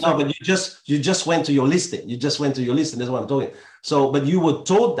 leadership. No, but you just went to your listing. You just went to your listing. That's what I'm talking. So, but you were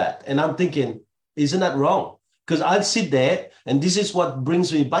told that, and I'm thinking, isn't that wrong? Because I'll sit there, and this is what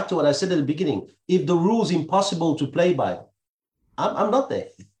brings me back to what I said at the beginning. If the rule's impossible to play by, I'm not there.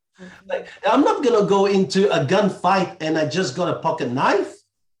 Like, I'm not gonna go into a gunfight and I just got a pocket knife.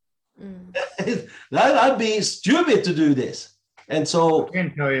 I'd be stupid to do this. And so I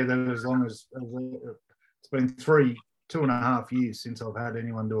can tell you that as long as it's been 2.5 years since I've had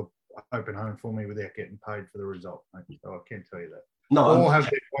anyone do an open home for me without getting paid for the result. So I can tell you that. No, all have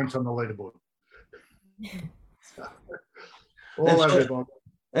their points on the leaderboard. All have their points.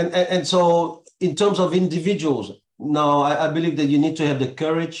 And so in terms of individuals, no, I believe that you need to have the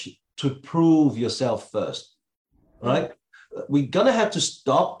courage to prove yourself first, right? We're going to have to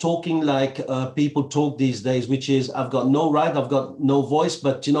stop talking like people talk these days, which is, I've got no right, I've got no voice,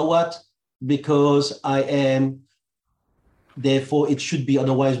 but you know what? Because I am, therefore it should be,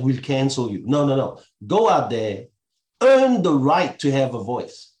 otherwise we'll cancel you. No. Go out there, earn the right to have a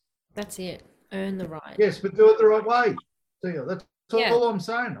voice. That's it. Earn the right. Yes, but do it the right way. That's all I'm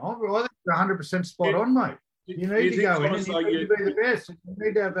saying. I think you're 100% spot on, mate. You need to go in and you need to be the best. You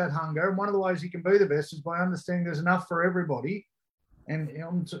need to have that hunger. And one of the ways you can be the best is by understanding there's enough for everybody. And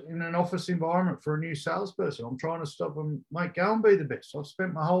I'm in an office environment for a new salesperson. I'm trying to stop them, mate, go and be the best. I've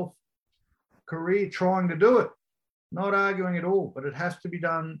spent my whole career trying to do it, not arguing at all, but it has to be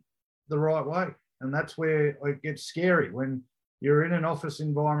done the right way. And that's where it gets scary, when you're in an office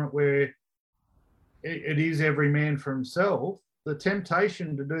environment where it is every man for himself. The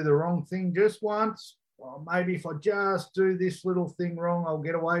temptation to do the wrong thing just once, well, maybe if I just do this little thing wrong, I'll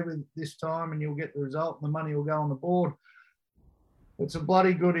get away with this time and you'll get the result and the money will go on the board. It's a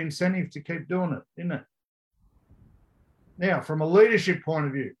bloody good incentive to keep doing it, isn't it? Now, from a leadership point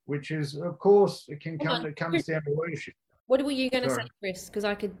of view, which is, of course, it comes down to leadership. What were you going to say, Chris? Because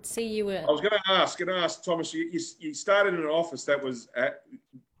I could see you were... I was going to ask Thomas, you started in an office that was,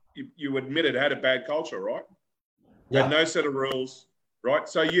 you admitted had a bad culture, right? Yeah. Had no set of rules. Right,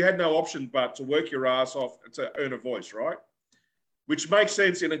 so you had no option but to work your ass off to earn a voice, right? Which makes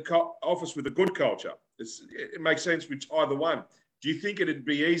sense in an office with a good culture. It makes sense with either one. Do you think it'd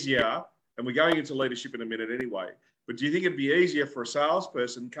be easier, and we're going into leadership in a minute anyway, but do you think it'd be easier for a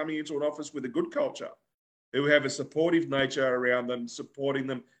salesperson coming into an office with a good culture, who have a supportive nature around them, supporting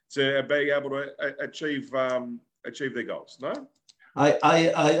them to be able to achieve their goals? No?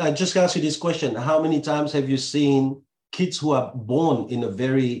 I just asked you this question. How many times have you seen kids who are born in a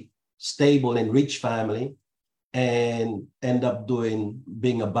very stable and rich family and end up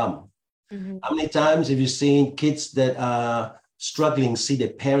being a bum? Mm-hmm. How many times have you seen kids that are struggling, see their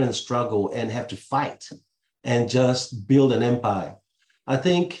parents struggle and have to fight and just build an empire? I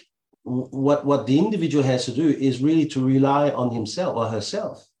think what the individual has to do is really to rely on himself or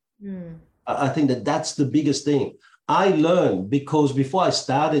herself. I think that's the biggest thing. I learned because before I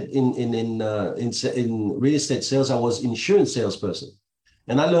started in real estate sales, I was insurance salesperson,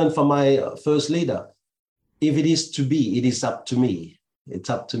 and I learned from my first leader: if it is to be, it is up to me. It's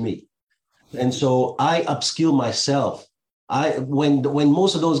up to me. And so I upskill myself. When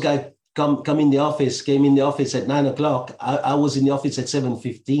most of those guys came in the office at 9 o'clock, I was in the office at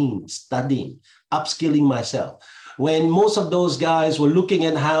 7:15 studying, upskilling myself. When most of those guys were looking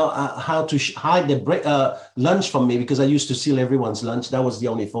at how to hide their lunch from me, because I used to steal everyone's lunch. That was the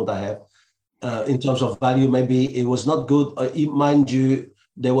only fault I have in terms of value. Maybe it was not good. Mind you,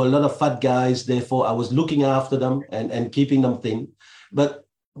 there were a lot of fat guys. Therefore, I was looking after them and keeping them thin. But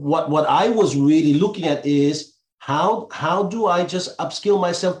what I was really looking at is how do I just upskill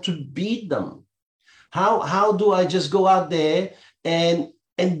myself to beat them? How do I just go out there and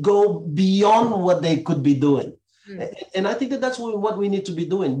go beyond what they could be doing? And I think that's what we need to be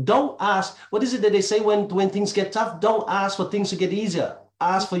doing. Don't ask, what is it that they say when things get tough? Don't ask for things to get easier.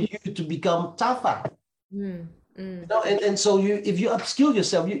 Ask for you to become tougher. You know, and so if you upskill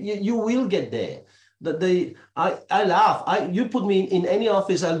yourself, you will get there. I laugh. You put me in any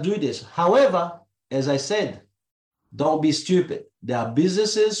office, I'll do this. However, as I said, don't be stupid. There are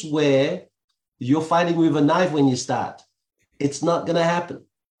businesses where you're fighting with a knife when you start. It's not going to happen.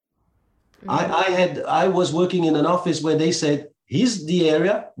 I was working in an office where they said, here's the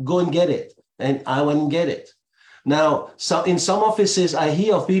area, go and get it. And I went and get it. Now, so in some offices, I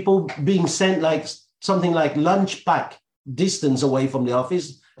hear of people being sent like something like lunch pack distance away from the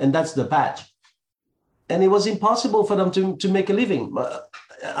office, and that's the patch. And it was impossible for them to make a living.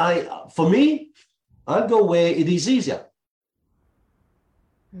 For me, I'll go where it is easier.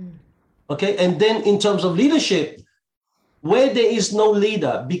 Okay, and then in terms of leadership, where there is no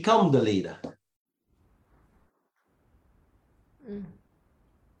leader, become the leader.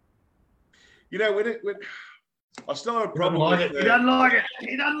 You know, when I still have a problem with it. He doesn't like it.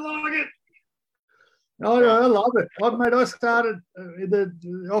 He doesn't like it. Oh, yeah, I love it. I started,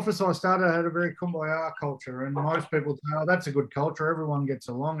 the office I started had a very kumbaya culture, and most people say, oh, that's a good culture. Everyone gets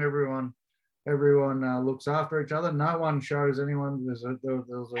along. Everyone looks after each other. No one shows anyone. There's a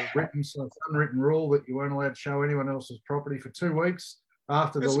unwritten rule that you weren't allowed to show anyone else's property for 2 weeks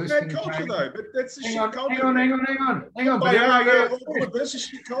after the listing. That's a bad culture, though. But that's a shit culture. Hang on. That's a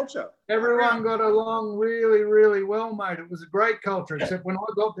shit culture. Everyone got along really, really well, mate. It was a great culture, except when I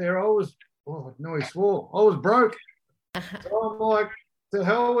got there, I was broke. So I'm like, to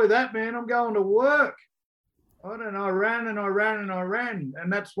hell with that, man. I'm going to work. I ran.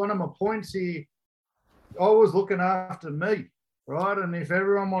 And that's one of my points here. I was looking after me, right? And if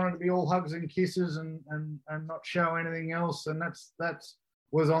everyone wanted to be all hugs and kisses and not show anything else, then that's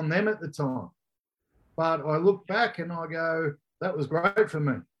was on them at the time. But I look back and I go, that was great for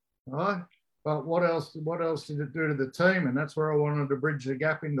me, right? But what else did it do to the team? And that's where I wanted to bridge the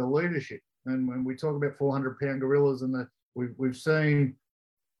gap into leadership. And when we talk about 400-pound gorillas, and we've seen,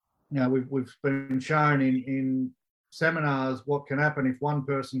 you know, we've been shown in seminars what can happen if one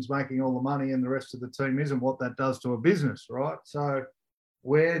person's making all the money and the rest of the team isn't, what that does to a business, right? So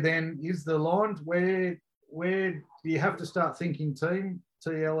where then is the line? Where do you have to start thinking team,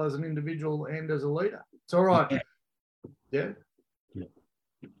 TL as an individual and as a leader? It's all right. Yeah.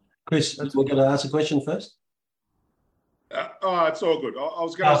 Chris, we're going to ask a question first. It's all good. I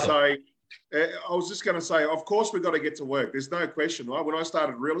was going to say, I was just going to say, of course, we've got to get to work. There's no question, right? When I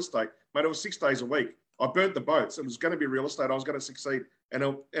started real estate, mate, it was 6 days a week. I burnt the boats. It was going to be real estate. I was going to succeed, and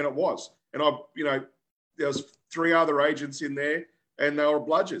it was. And there was 3 other agents in there, and they were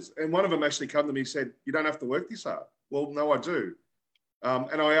bludgers. And one of them actually come to me and said, "You don't have to work this hard." Well, no, I do.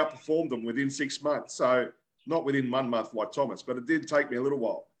 And I outperformed them within 6 months. So not within 1 month like Thomas, but it did take me a little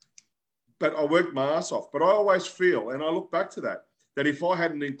while. But I worked my ass off. But I always feel, and I look back to that if I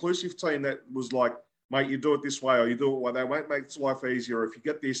had an inclusive team that was like, mate, you do it this way or you do it way, they won't make life easier. Or if you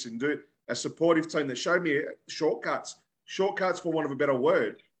get this and do it, a supportive team that showed me shortcuts for want of a better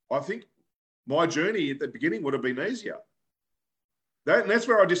word, I think my journey at the beginning would have been easier. That's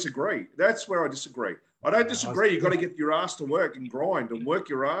where I disagree. I don't disagree. You've got to get your ass to work and grind and work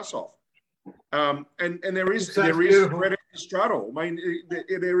your ass off. And there is credit in the struggle. I mean,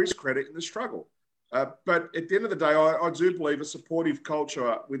 there is credit in the struggle. But at the end of the day, I do believe a supportive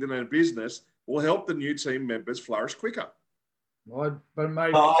culture within a business will help the new team members flourish quicker. But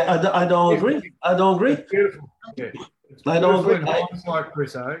maybe I don't agree. I don't agree. It's beautiful. Yeah. I don't agree. Like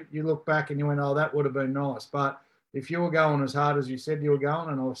Chris, you look back and you went, "Oh, that would have been nice." But if you were going as hard as you said you were going,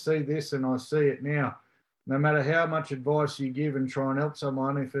 and I see this and I see it now, no matter how much advice you give and try and help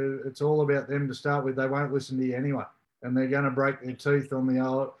someone, if it's all about them to start with, they won't listen to you anyway. And they're going to break their teeth on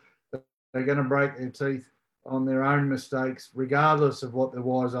they're going to break their teeth on their own mistakes, regardless of what the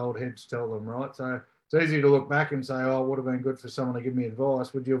wise old heads tell them, right? So it's easy to look back and say, oh, it would have been good for someone to give me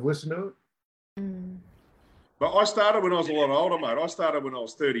advice. Would you have listened to it? But I started when I was a lot older, mate. I started when I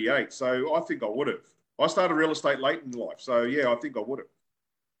was 38, so I think I would have. I started real estate late in life, so yeah, I think I would have.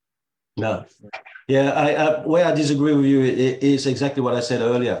 No. Yeah, where I disagree with you is exactly what I said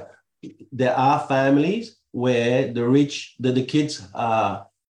earlier. There are families where the kids are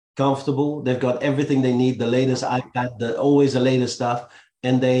comfortable, they've got everything they need, the latest iPad, always the latest stuff,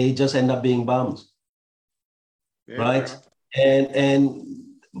 and they just end up being bums. Yeah, right? And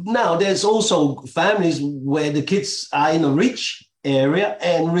now there's also families where the kids are in a rich area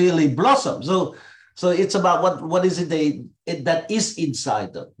and really blossom. So it's about what is it that is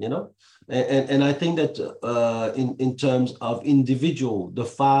inside them, you know? And I think that in terms of individual, the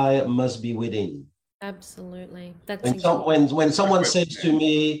fire must be within. Absolutely. When someone says to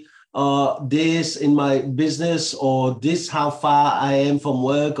me, this in my business, or this how far I am from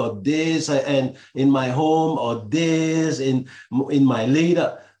work, or this and in my home, or this in my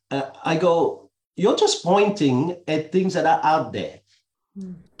leader, I go, you're just pointing at things that are out there.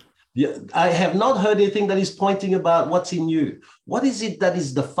 Yeah, I have not heard anything that is pointing about what's in you. What is it that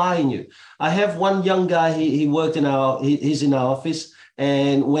is defying you? I have one young guy, he worked he's in our office.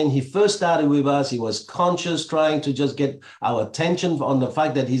 And when he first started with us, he was conscious, trying to just get our attention on the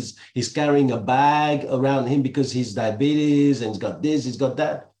fact that he's carrying a bag around him because he's diabetes and he's got this, he's got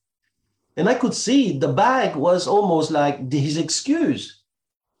that. And I could see the bag was almost like his excuse.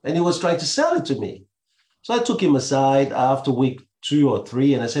 And he was trying to sell it to me. So I took him aside after week 2 or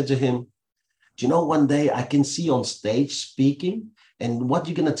 3, and I said to him, do you know, one day I can see on stage speaking, and what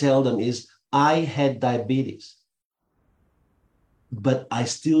you're going to tell them is, I had diabetes, but I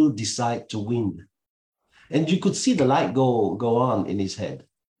still decide to win. And you could see the light go on in his head.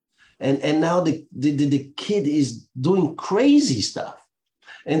 And now the kid is doing crazy stuff.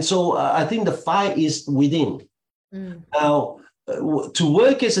 And so I think the fire is within. Now, to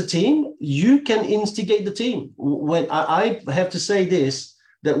work as a team, you can instigate the team. When I have to say this,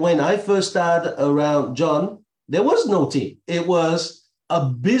 that when I first started around John, there was no team. It was a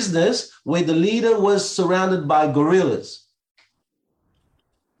business where the leader was surrounded by gorillas.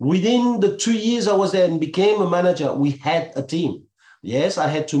 Within the 2 years I was there and became a manager, we had a team. Yes, I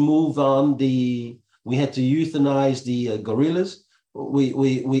had to move on we had to euthanize the gorillas.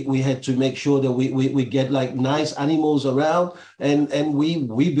 We had to make sure that we get like nice animals around, and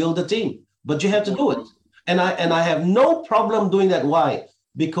we build a team. But you have to do it. And I have no problem doing that. Why?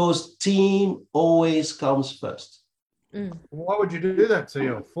 Because team always comes first. Why would you do that to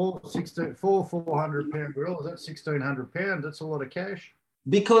you? 400-pound gorillas, that's 1,600 pounds. That's a lot of cash.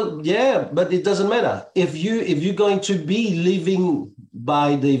 Because but it doesn't matter. If you're going to be living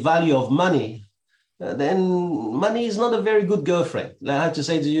by the value of money, then money is not a very good girlfriend. I have to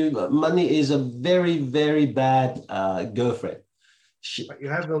say to you, money is a very, very bad girlfriend. But you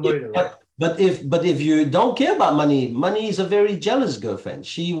have the leader, right? But if you don't care about money, money is a very jealous girlfriend.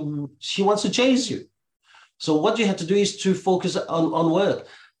 She wants to chase you. So what you have to do is to focus on work.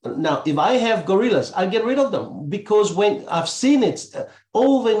 Now, if I have gorillas, I get rid of them, because when I've seen it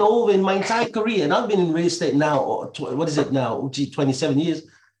over and over in my entire career, and I've been in real estate now, 27 years,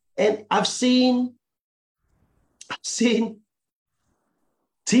 and I've seen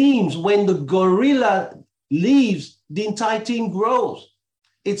teams, when the gorilla leaves, the entire team grows.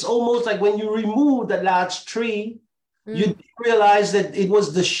 It's almost like when you remove that large tree, you realize that it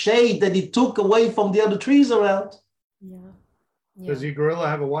was the shade that it took away from the other trees around. Does your gorilla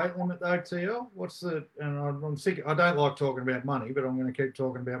have a weight limit though, TL? And I'm sick, I don't like talking about money, but I'm going to keep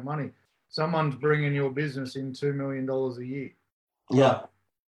talking about money. Someone's bringing your business in $2 million a year. Yeah.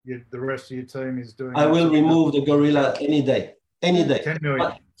 The rest of your team is doing. I will remove the gorilla any day. $10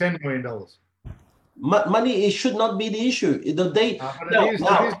 million. Money, it should not be the issue. But it is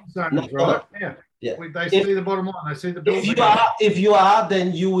the business owners, right? Yeah. They see the bottom line. They see the bill. If you are,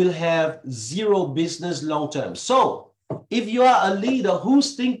 then you will have zero business long term. So if you are a leader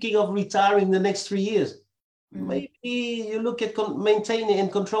who's thinking of retiring in the next 3 years, maybe you look at maintaining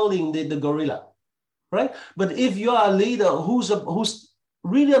and controlling the gorilla, right? But if you are a leader who's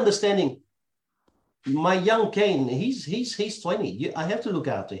really understanding, my young Kane, he's 20. I have to look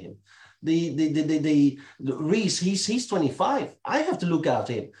after him. The Reese, he's 25. I have to look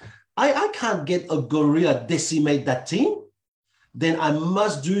after him. I can't get a gorilla decimate that team. Then I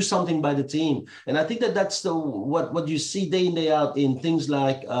must do something by the team. And I think that's what you see day in, day out in things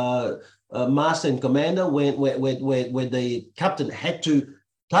like master and commander where the captain had to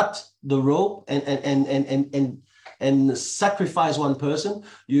cut the rope and sacrifice one person.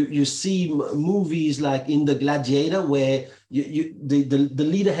 You see movies like in The Gladiator where the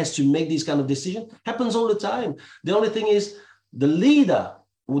leader has to make these kind of decisions. Happens all the time. The only thing is the leader,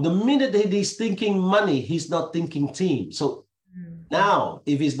 the minute that he's thinking money, he's not thinking team. So now,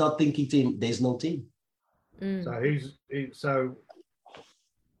 if he's not thinking team, there's no team. So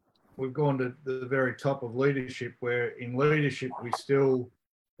we've gone to the very top of leadership, where in leadership we still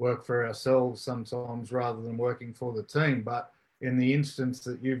work for ourselves sometimes rather than working for the team. But in the instance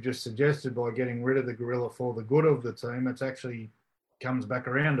that you've just suggested, by getting rid of the gorilla for the good of the team, it's actually comes back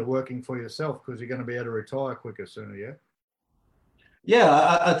around to working for yourself, because you're going to be able to retire quicker sooner. Yeah.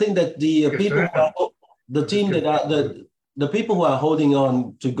 Yeah, I think that the people, the team that are the people who are holding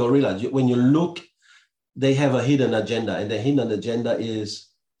on to gorilla, when you look, they have a hidden agenda, and the hidden agenda is,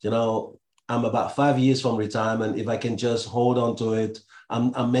 I'm about 5 years from retirement. If I can just hold on to it,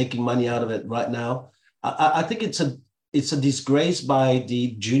 I'm making money out of it right now. I think it's a disgrace by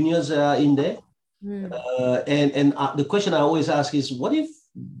the juniors that are in there. And the question I always ask is, what if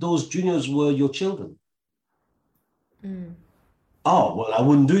those juniors were your children? Oh, well, I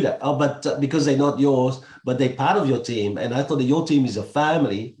wouldn't do that. Oh, but because they're not yours, but they're part of your team, and I thought that your team is a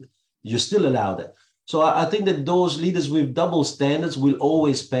family, you still allow that. So I think that those leaders with double standards will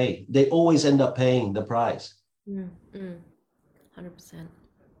always pay. They always end up paying the price. 100%.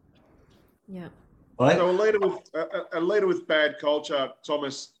 Yeah. Right. So a leader with bad culture,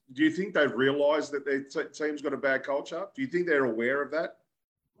 Thomas, do you think they realise that their team's got a bad culture? Do you think they're aware of that?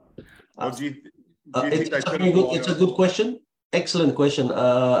 Or do you think it's a good question. Excellent question.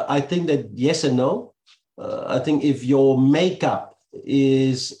 I think that yes and no. I think if your makeup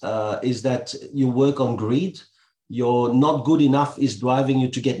is that you work on greed, you're not good enough is driving you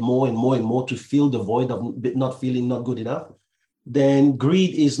to get more and more and more to fill the void of not feeling not good enough, then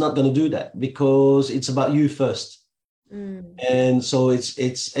greed is not going to do that, because it's about you first. And so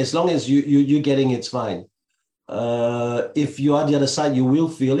it's as long as you're getting it's fine. If you are the other side, you will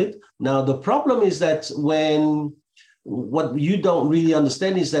feel it. Now the problem is that what you don't really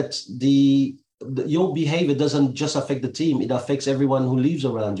understand is that your behavior doesn't just affect the team, it affects everyone who lives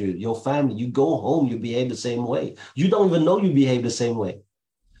around you, your family. You go home, you behave the same way. You don't even know you behave the same way.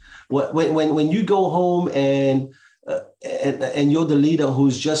 When you go home and you're the leader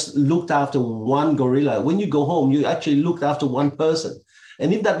who's just looked after one gorilla, when you go home, you actually looked after one person.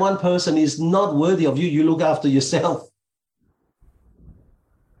 And if that one person is not worthy of you, you look after yourself.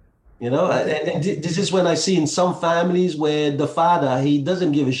 And this is when I see in some families where the father, he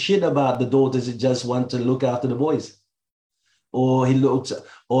doesn't give a shit about the daughters, he just wants to look after the boys. Or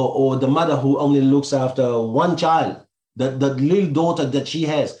or the mother who only looks after one child, the little daughter that she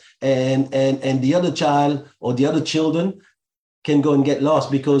has, and the other child or the other children can go and get lost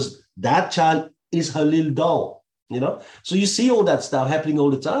because that child is her little doll. So you see all that stuff happening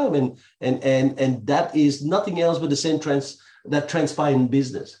all the time, and that is nothing else but the same that transpires in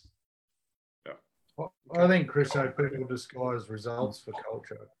business. I think, Chris, people disguise results for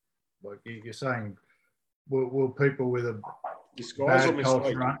culture. Like you're saying, will people with a disguise or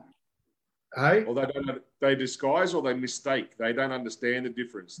mistake? Hey? Or they disguise or they mistake. They don't understand the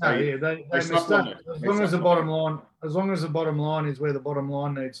difference. They mistake. As long as the bottom line is where the bottom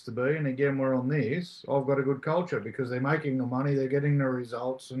line needs to be, and again, we're on this, I've got a good culture because they're making the money, they're getting the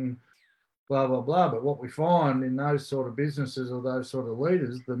results, and blah, blah, blah. But what we find in those sort of businesses or those sort of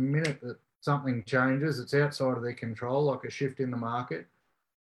leaders, the minute that something changes, it's outside of their control, like a shift in the market,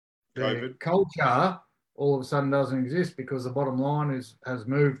 the culture all of a sudden doesn't exist because the bottom line has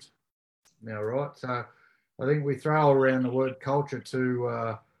moved now, right? So I think we throw around the word culture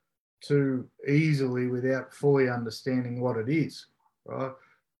too easily without fully understanding what it is, right?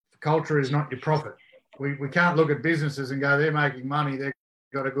 Culture is not your profit. We can't look at businesses and go, they're making money, they've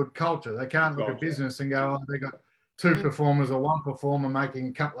got a good culture. They can't look at business and go, oh, they got two performers or one performer making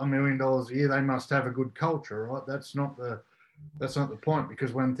a couple of $1 million a year, they must have a good culture, right? That's not the point,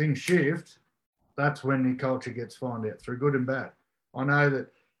 because when things shift, that's when the culture gets found out through good and bad. I know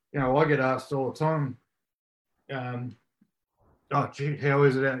that, I get asked all the time, oh, gee, how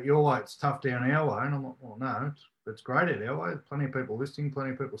is it out your way? It's tough down our way. And I'm like, well, no, it's great out our way. Plenty of people listing,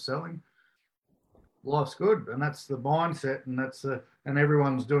 plenty of people selling. Life's good, and that's the mindset, and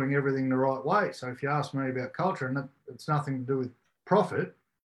everyone's doing everything the right way. So if you ask me about culture, and it's nothing to do with profit,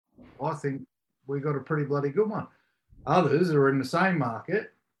 I think we got a pretty bloody good one. Others are in the same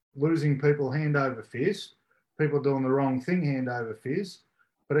market, losing people hand over fist, people doing the wrong thing hand over fist,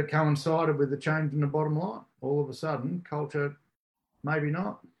 but it coincided with the change in the bottom line. All of a sudden, culture, maybe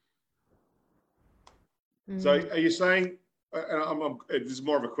not. So are you saying, and this is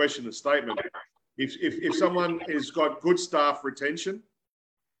more of a question than a statement, if someone has got good staff retention,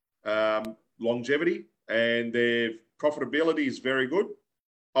 longevity, and their profitability is very good,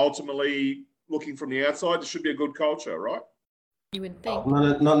 ultimately, looking from the outside, there should be a good culture, right? You would think.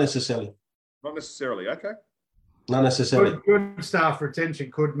 Not necessarily. Not necessarily, okay. Not necessarily. Good staff retention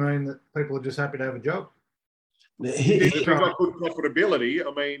could mean that people are just happy to have a job. If they've got good profitability,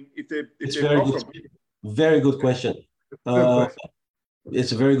 I mean, if they're profitable. Very good question.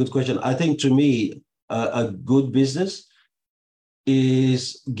 It's a very good question. I think to me, a good business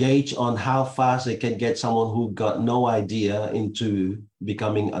is gauged on how fast they can get someone who got no idea into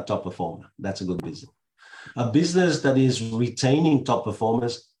becoming a top performer. That's a good business. A business that is retaining top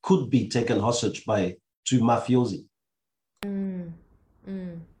performers could be taken hostage by two mafiosi.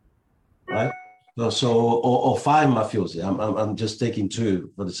 Right? Or five mafiosi. I'm just taking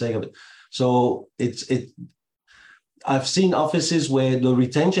two for the sake of it. So I've seen offices where the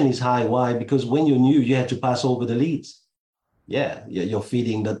retention is high. Why? Because when you're new, you had to pass over the leads. Yeah, you're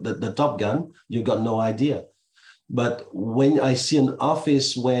feeding the top gun. You got no idea. But when I see an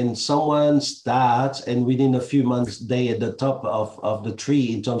office when someone starts and within a few months they're at the top of the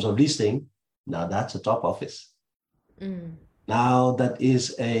tree in terms of listing, now that's a top office. Now that is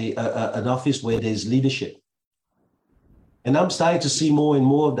an office where there's leadership. And I'm starting to see more and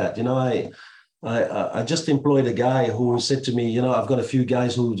more of that. You know, I just employed a guy who said to me, you know, I've got a few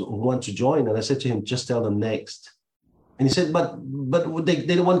guys who want to join. And I said to him, just tell them next. And he said, but they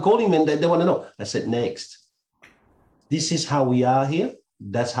don't want calling me and they want to know. I said, next. This is how we are here.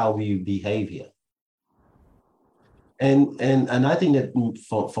 That's how we behave here. And I think that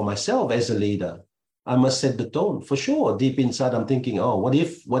for myself as a leader, I must set the tone for sure. Deep inside, I'm thinking, oh, what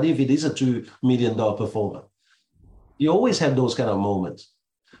if it is a $2 million performer? You always have those kind of moments.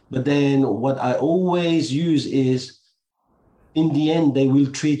 But then what I always use is, in the end, they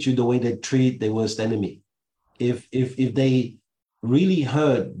will treat you the way they treat their worst enemy. If they really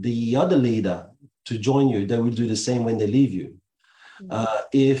hurt the other leader to join you, they will do the same when they leave you.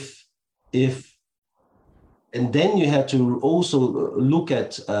 And then you have to also look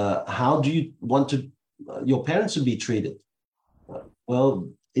at how do you want your parents to be treated? Well,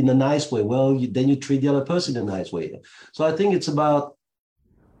 in a nice way. Well, then you treat the other person in a nice way. So I think it's about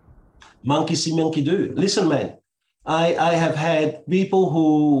monkey see, monkey do. Listen, man, I have had people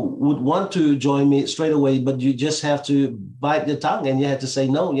who would want to join me straight away, but you just have to bite your tongue and you have to say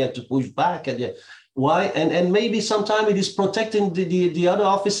no, you have to push back. Why? And maybe sometimes it is protecting the other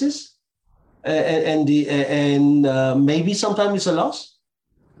offices, and maybe sometimes it's a loss.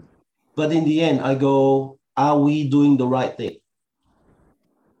 But in the end, I go, are we doing the right thing?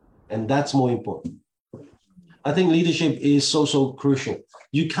 And that's more important. I think leadership is so crucial.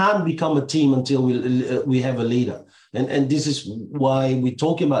 You can't become a team until we have a leader. And this is why we're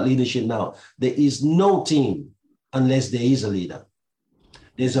talking about leadership now. There is no team unless there is a leader.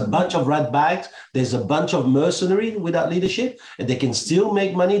 There's a bunch of rat bags. There's a bunch of mercenaries without leadership, and they can still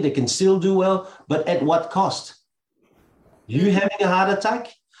make money. They can still do well, but at what cost? You having a heart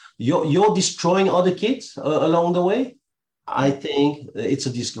attack? You're destroying other kids along the way? I think it's a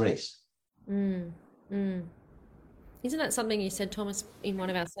disgrace. Isn't that something you said, Thomas, in one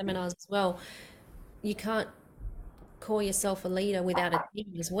of our seminars as well? You can't call yourself a leader without a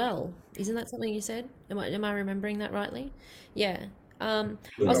team as well. Isn't that something you said? Am I remembering that rightly? Yeah.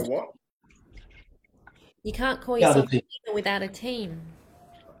 What? You can't call yourself a leader without a team,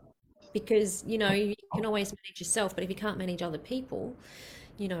 because you can always manage yourself, but if you can't manage other people,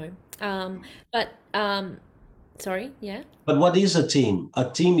 sorry, yeah. But what is a team? A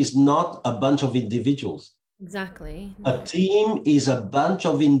team is not a bunch of individuals. Exactly. A team is a bunch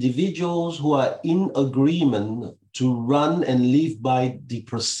of individuals who are in agreement to run and live by the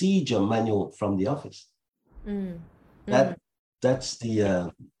procedure manual from the office. That's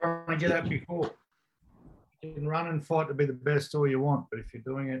the... Trying to get at before. You can run and fight to be the best all you want, but if you're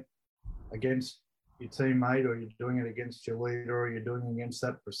doing it against your teammate, or you're doing it against your leader, or you're doing it against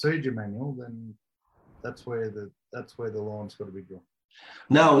that procedure manual, then that's where the line's got to be drawn.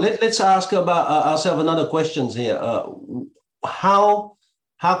 Now, let's ask about ourselves another questions here. How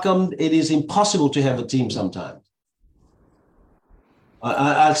come it is impossible to have a team sometimes?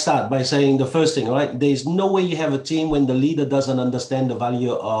 I'll start by saying the first thing, right? There's no way you have a team when the leader doesn't understand the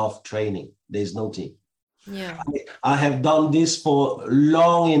value of training. There's no team. Yeah. I have done this for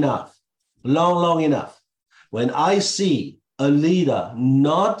long enough. When I see a leader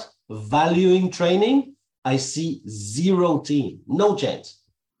not valuing training, I see zero team, no chance.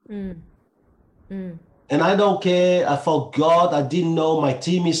 And I don't care. I forgot. I didn't know my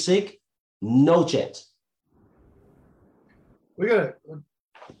team is sick. No chance. We got to.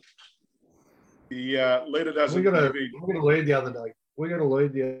 The leader doesn't. We got to lead the other day. We got to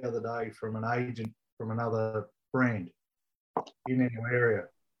lead the other day from an agent from another brand in our area,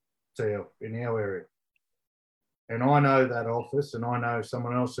 in our area. And I know that office, and I know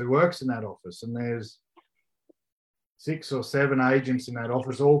someone else who works in that office, and there's 6 or 7 agents in that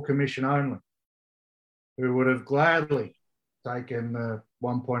office, all commission only, who would have gladly taken the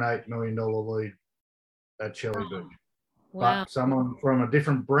 $1.8 million lead at Shelley Beach. Wow. But someone from a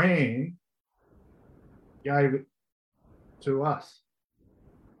different brand gave it to us.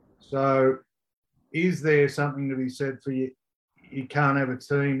 So is there something to be said for you? You can't have a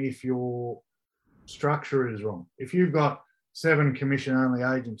team if your structure is wrong. If you've got 7 commission-only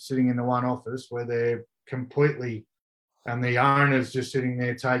agents sitting in the one office where they're completely, and the owner's just sitting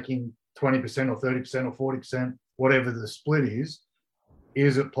there taking 20% or 30% or 40%, whatever the split is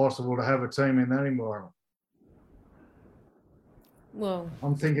it possible to have a team in that environment? Well,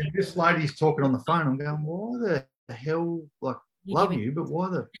 I'm thinking, this lady's talking on the phone. I'm going, why the hell, like, love you, but why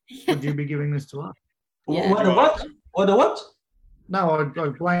would you be giving this to us? Yeah. What the what? No, I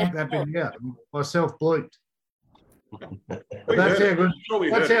blanked that bit out. I self-bleeped. That's how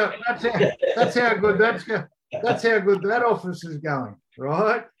good. That's how good that office is going,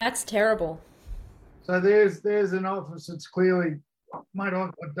 right? That's terrible. So there's an office that's clearly, mate, I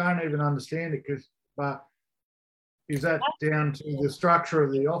don't even understand it, but is that down to the structure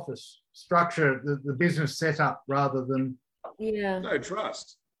of the office, the business setup, rather than no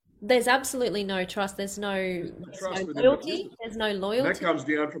trust? There's absolutely no trust. There's no loyalty. There's no loyalty. And that comes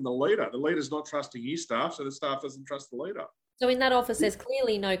down from the leader. The leader's not trusting his staff, so the staff doesn't trust the leader. So in that office, there's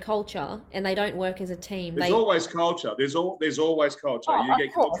clearly no culture, and they don't work as a team. There's always culture. There's always culture. Oh, you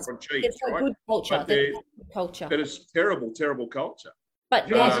get culture from chiefs, it's right? A good culture. But it's terrible culture. But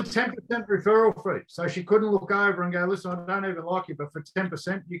she has a 10% referral fee, so she couldn't look over and go, listen, I don't even like you, but for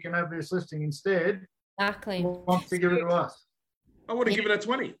 10%, you can have this listing instead. Exactly. Wants to give it to us. I would have given her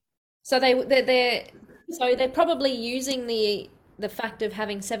 20. So they're probably using the fact of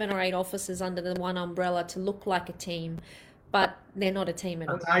having 7 or 8 offices under the one umbrella to look like a team, but they're not a team at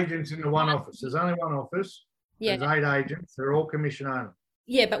all. Agents in the one office. There's only one office. Yeah. There's 8 agents. They're all commission only.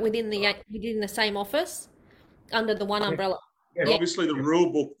 Yeah, but within the same office, under the one umbrella. Yeah. Yeah. Obviously, the rule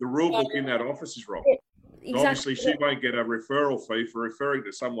book in that office is wrong. Exactly. Obviously, she won't get a referral fee for referring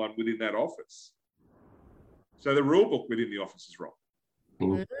to someone within that office. So the rule book within the office is wrong.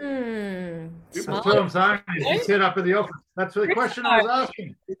 That's what I'm saying. Is the setup of the office. That's the question I was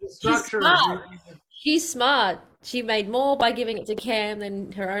asking. The structure. She's smart. She made more by giving it to Cam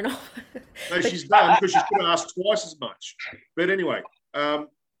than her own office. No, she's done because she could have asked twice as much. But anyway,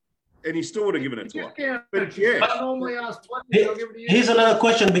 and he still would have given it to her. But yeah. I normally ask twice. I'll give it to you. Here's another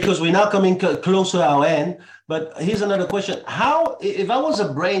question, because we're now coming close to our end. But here's another question. How, if I was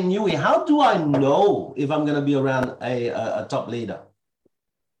a brand newie, how do I know if I'm going to be around a top leader?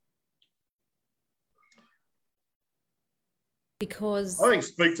 Because I think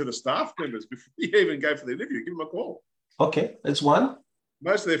speak to the staff members before you even go for the interview. Give them a call. Okay, that's one.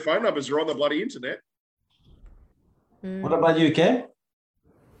 Most of their phone numbers are on the bloody internet. What about you, Ken?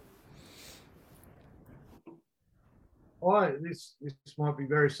 This might be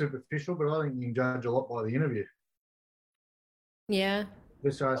very superficial, but I think you can judge a lot by the interview. Yeah.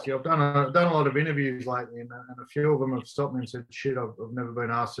 Let's ask you. I've done a lot of interviews lately, and a few of them have stopped me and said, "Shit, I've never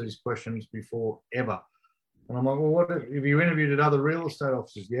been asked these questions before ever." And I'm like, well, what have you interviewed at other real estate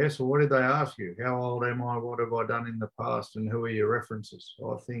offices? Yes. Well, what did they ask you? How old am I? What have I done in the past? And who are your references?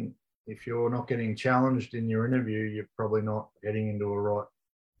 So I think if you're not getting challenged in your interview, you're probably not heading into a right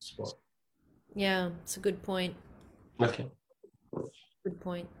spot. Yeah, it's a good point. Okay. Good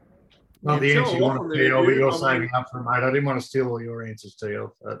point. Not the answer you want to tell, but you're saving up for it, mate. I didn't want to steal all your answers,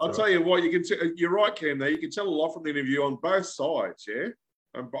 TL. I'll tell you what, you're right, Cam, there. You can tell a lot from the interview on both sides, yeah?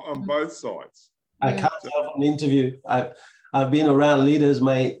 On both sides. I can't tell from the interview. I've been around leaders,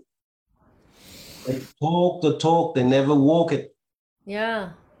 mate. They talk the talk, they never walk it.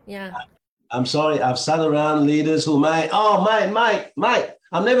 Yeah. I'm sorry, I've sat around leaders who mate,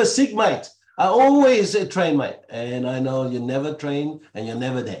 I'm never sick, mate. I always train, mate. And I know you never train and you're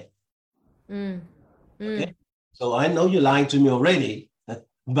never there. Okay? So I know you're lying to me already,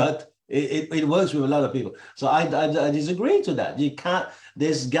 but it works with a lot of people. So I disagree to that. You can't.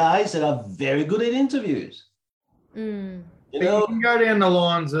 There's guys that are very good at interviews. You can go down the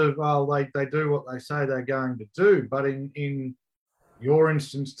lines of, they do what they say they're going to do. But in your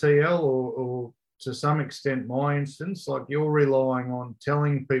instance, TL, or to some extent my instance, like you're relying on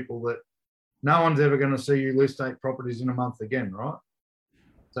telling people that no one's ever going to see you list 8 properties in a month again, right?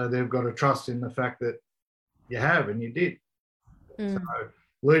 So they've got to trust in the fact that you have, and you did. Mm. So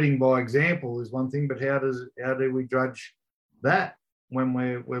leading by example is one thing, but how do we judge that when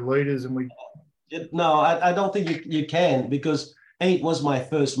we're leaders and we? No, I don't think you can, because 8 was my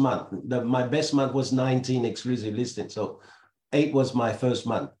first month. My best month was 19 exclusive listings. So 8 was my first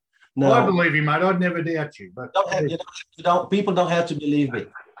month. No, I believe you, mate. I'd never doubt you. But people don't have to believe me.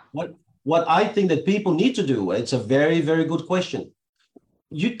 What I think that people need to do, it's a very, very good question.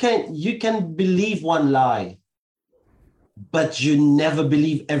 You can believe one lie, but you never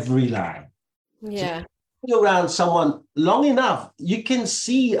believe every lie. Yeah. So around someone long enough, you can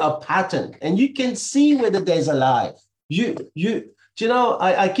see a pattern and you can see whether there's a lie.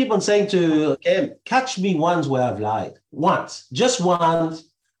 I keep on saying to Cam, catch me once where I've lied. Once, just once,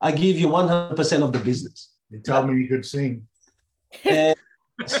 I give you 100% of the business. You told me you could sing. But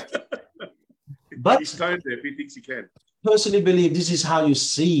he's tone deaf. He thinks he can. Personally believe this is how you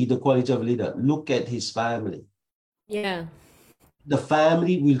see the quality of a leader. Look at his family. Yeah. The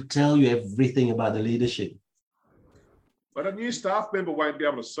family will tell you everything about the leadership. But a new staff member won't be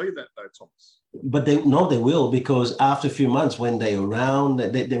able to see that, though, Thomas. But they will, because after a few months, when they're around,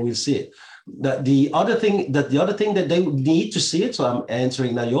 they will see it. The other thing that they need to see it. So I'm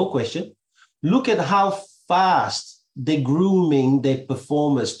answering now your question. Look at how fast they're grooming their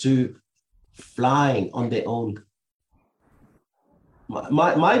performers to flying on their own.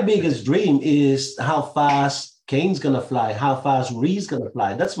 My biggest dream is how fast Kane's gonna fly, how fast Ree's gonna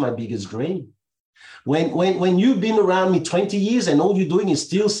fly. That's my biggest dream. When you've been around me 20 years and all you're doing is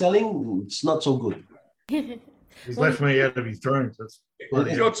still selling, it's not so good. He's left me out of his throne.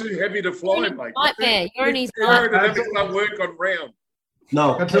 You're too heavy to fly, mate. Nightmare. You're in his nightmare. Don't work on round.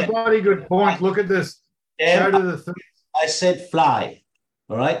 No, that's a bloody good point. Look at this. I said fly.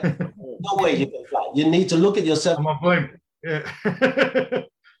 All right. No way you can fly. You need to look at yourself. I'm a blame. Yeah.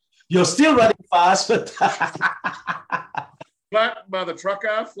 You're still running fast, but flap, mother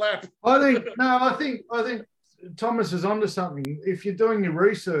trucker, flap. I think Thomas is onto something. If you're doing your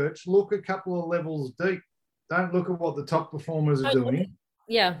research, look a couple of levels deep. Don't look at what the top performers are doing.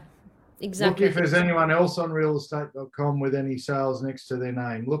 Yeah, exactly. Look if there's anyone else on realestate.com with any sales next to their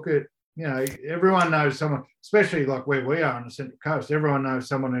name. Look at, everyone knows someone, especially like where we are on the Central Coast. Everyone knows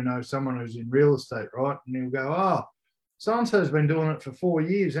someone who's in real estate, right? And you'll go, oh, so-and-so's been doing it for 4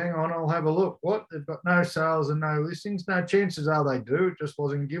 years. Hang on, I'll have a look. What? They've got no sales and no listings. No, chances are they do. It just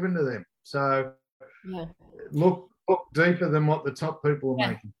wasn't given to them. So look deeper than what the top people are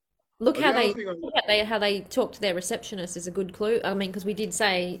making. Look how they talk to their receptionist is a good clue. I mean, because we did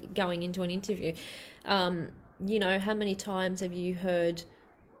say going into an interview, how many times have you heard,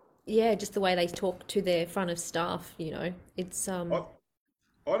 just the way they talk to their front of staff, it's... I'd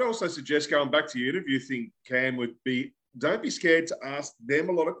also suggest going back to your interview thing, Cam, don't be scared to ask them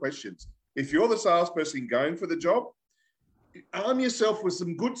a lot of questions. If you're the salesperson going for the job, arm yourself with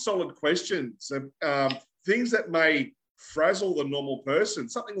some good, solid questions, things that may frazzle the normal person.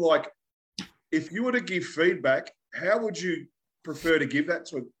 Something like, if you were to give feedback, how would you prefer to give that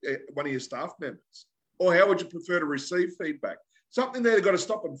to one of your staff members? Or how would you prefer to receive feedback? Something they've got to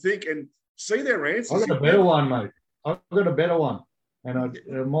stop and think and see their answers. I've got a better one, mate. I've got a better one. And I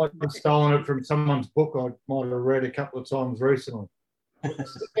might have stolen it from someone's book I might have read a couple of times recently. Sit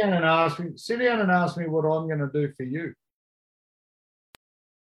down and ask me what I'm going to do for you.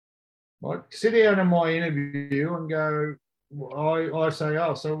 Like, sit down in my interview and go, I say,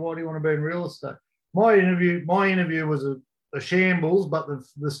 oh, so why do you want to be in real estate? My interview was a shambles, but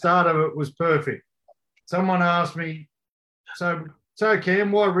the start of it was perfect. Someone asked me, so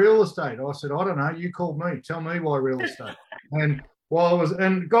Cam, why real estate? I said, I don't know. You called me. Tell me why real estate. And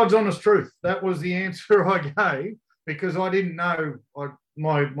God's honest truth, that was the answer I gave, because I didn't know.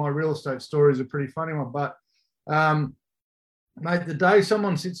 My real estate story is a pretty funny one, but mate, the day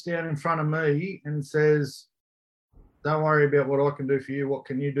someone sits down in front of me and says, don't worry about what I can do for you, what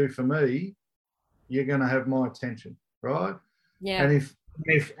can you do for me, you're going to have my attention, right? Yeah. And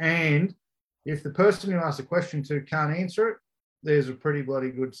if the person who asked the question to can't answer it, there's a pretty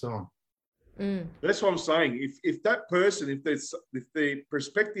bloody good sign. Mm. That's what I'm saying. If that person, if the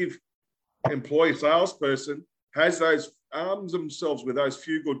prospective employee salesperson arms themselves with those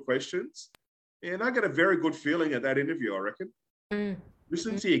few good questions, they get a very good feeling at that interview, I reckon. Mm.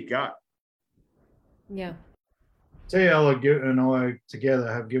 Listen to your gut. Yeah. TL and I together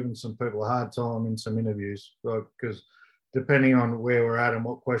have given some people a hard time in some interviews, because depending on where we're at and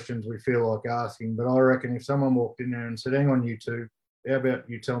what questions we feel like asking. But I reckon if someone walked in there and said, hang on, you two, how about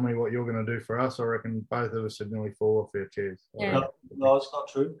you tell me what you're going to do for us? I reckon both of us would nearly fall off our chairs. Yeah. No, it's not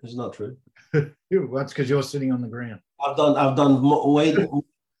true. It's not true. That's because you're sitting on the ground. I've done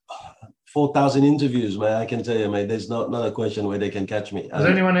 4,000 interviews, man. I can tell you, mate, there's not a question where they can catch me. Has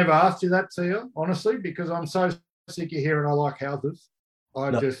anyone ever asked you that, Tia? Honestly, because I'm so sick of hearing I like houses.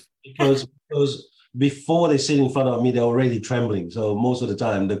 Because before they sit in front of me, they're already trembling. So most of the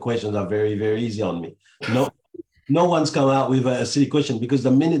time, the questions are very, very easy on me. No one's come out with a silly question, because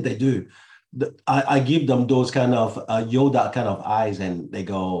the minute they do, I give them those kind of Yoda kind of eyes, and they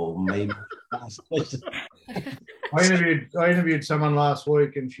go, maybe ask questions. I interviewed someone last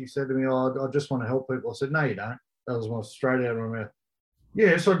week, and she said to me, "Oh, I just want to help people." I said, "No, you don't." That was my straight out of my mouth.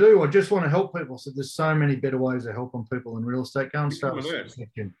 Yes, I do. I just want to help people. I said, "There's so many better ways of helping people in real estate. Go and start with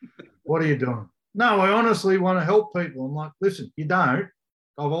thinking, what are you doing?" No, I honestly want to help people. I'm like, listen, you don't.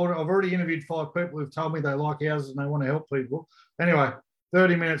 I've already interviewed 5 people who've told me they like houses and they want to help people. Anyway,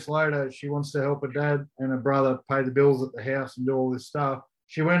 30 minutes later, she wants to help her dad and her brother pay the bills at the house and do all this stuff.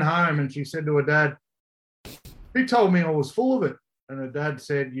 She went home and she said to her dad, "Who told me I was full of it?" And her dad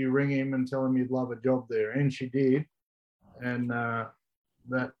said, "You ring him and tell him you'd love a job there." And she did. And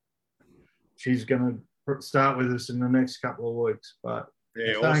that she's going to start with us in the next couple of weeks. But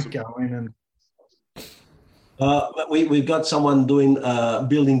don't go in and... We've got someone doing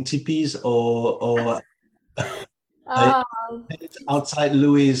building tippies or outside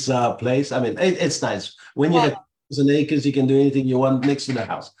Louise' place. I mean, it's nice. When you have acres, you can do anything you want next to the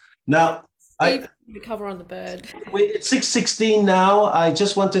house. Now, the cover on the bird. It's 6:16 now. I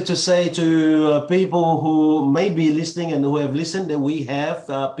just wanted to say to people who may be listening and who have listened that we have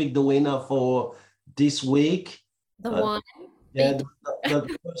picked the winner for this week. The one. Yeah,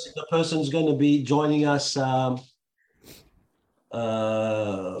 the person's going to be joining us for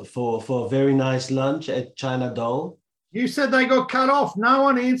a very nice lunch at China Doll. You said they got cut off. No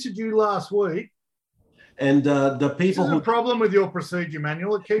one answered you last week. And the people who... problem with your procedure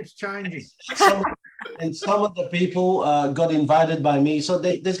manual, it keeps changing. Some of the people got invited by me. So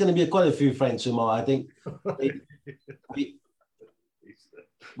there's going to be quite a few friends tomorrow, I think. What are you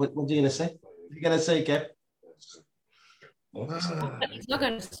going to say? What are you going to say, Kev? He's not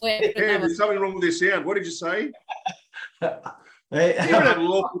going to swear. Yeah, there's something wrong with this sound. What did you say?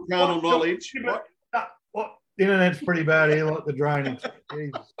 Local carnal knowledge. What? The internet's pretty bad here, like the drainage.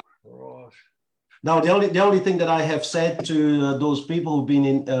 Jesus Christ. Now, the only thing that I have said to those people who've been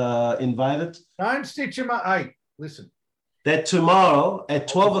invited. Don't stitch them up. Hey, listen. That tomorrow at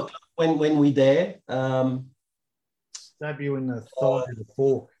 12 o'clock when we're there. Stab you in the thigh with a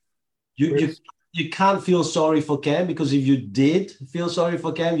fork. You can't feel sorry for Cam, because if you did feel sorry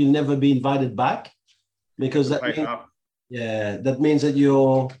for Cam, you'll never be invited back, because that means that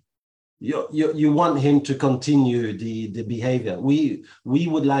you want him to continue the behavior. We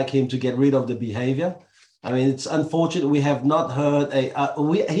would like him to get rid of the behavior. I mean, it's unfortunate we have not heard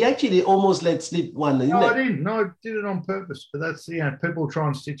he actually almost let slip one. No, I didn't. No, I did it on purpose. But that's, people try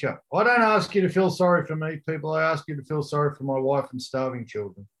and stitch up. I don't ask you to feel sorry for me, people. I ask you to feel sorry for my wife and starving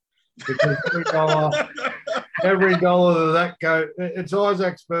children. Because every dollar that goes, it's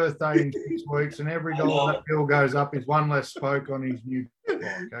Isaac's birthday in 6 weeks, and every dollar that bill goes up is one less spoke on his new bike.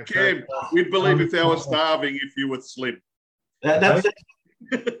 Okay? Cam, we'd believe if they were starving if you were slim.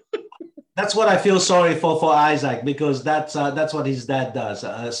 That's what I feel sorry for Isaac, because that's what his dad does,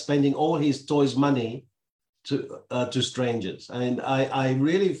 spending all his toys money to strangers. And I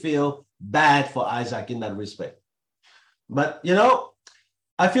really feel bad for Isaac in that respect. But,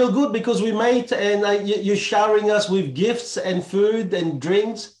 I feel good because we made, and you're showering us with gifts and food and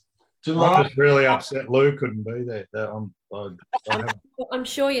drinks tomorrow. I'm just really upset Lou couldn't be there. I'm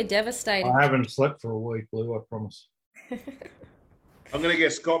sure you're devastated. I haven't slept for a week, Lou, I promise. I'm going to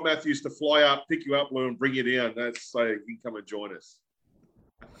get Scott Matthews to fly up, pick you up, Lou, and bring you down. That's so you can come and join us.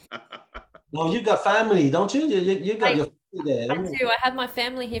 Well, you got family, don't you? You got your family there. I do. I have my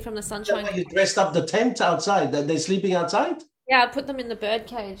family here from the Sunshine. You dressed up the tent outside. They're sleeping outside? Yeah, I put them in the bird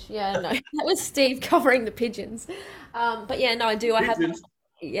cage. Yeah, no, that was Steve covering the pigeons. But yeah, no, I do. Pigeons.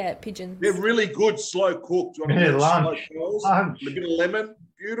 I have pigeons. They're really good, slow cooked. Lunch. A bit of lemon,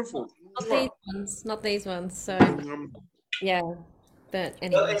 beautiful. Not these ones. So yeah, but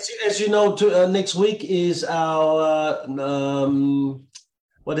anyway. Well, as you know, next week is our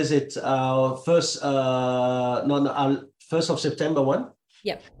what is it? Our first our 1st of September one.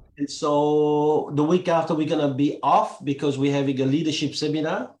 Yep. And so the week after, we're going to be off because we're having a leadership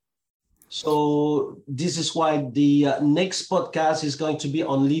seminar. So this is why the next podcast is going to be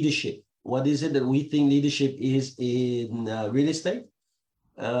on leadership. What is it that we think leadership is in real estate?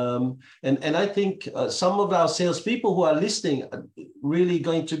 And I think some of our salespeople who are listening are really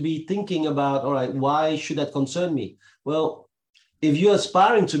going to be thinking about, all right, why should that concern me? Well, if you're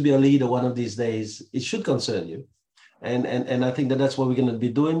aspiring to be a leader one of these days, it should concern you. And I think that's what we're going to be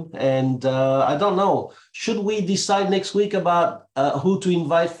doing. And I don't know, should we decide next week about who to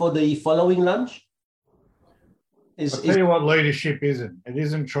invite for the following lunch? I'll tell you what leadership isn't. It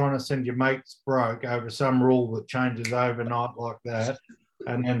isn't trying to send your mates broke over some rule that changes overnight like that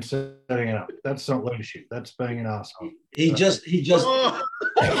and then setting it up. That's not leadership. That's being an asshole. He just. Oh.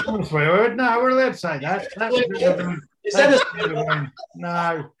 Swear word? No, we're allowed to say that.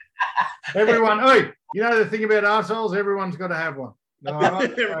 No. Everyone, hey, you know the thing about assholes? Everyone's got to have one. No,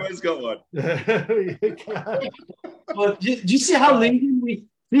 everyone's got one. But do you see how lenient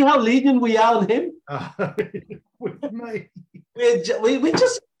we are on him? With me.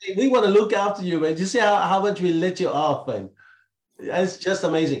 We want to look after you, man. Do you see how much we let you off, man? It's just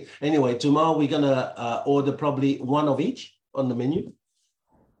amazing. Anyway, tomorrow we're gonna order probably one of each on the menu,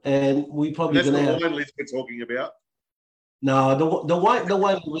 and we probably That's the wine list we're talking about. No, the wine.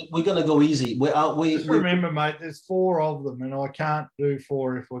 We're gonna go easy. Just remember, mate. There's 4 of them, and I can't do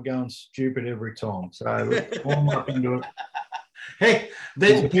 4 if we're going stupid every time. So let's warm up into it. Hey,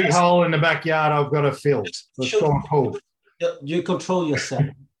 there's a big hole in the backyard I've got to fill. Let's go and pull. You control yourself,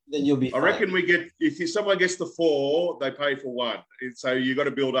 then you'll be fine. I reckon we get, if someone gets the 4, they pay for 1. So you got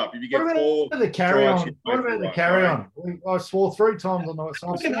to build up. If you get 4, what about the carry-on? What about the carry-on? I swore 3 times on that. So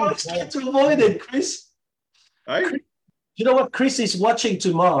I was trying to avoid it, Chris. Hey? You know what? Chris is watching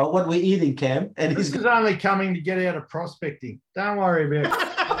tomorrow what we're eating, Cam, and he's only coming to get out of prospecting. Don't worry about it.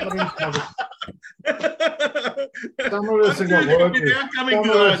 Some of us have got work to do. Some of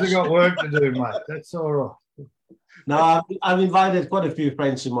us have got work to do, mate. That's all right. No, I've invited quite a few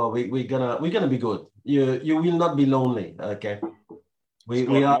friends tomorrow. We're gonna be good. You will not be lonely. Okay.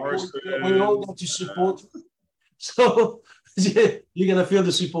 We all got to support. So you're gonna feel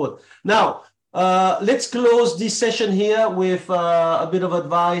the support. Now, let's close this session here with a bit of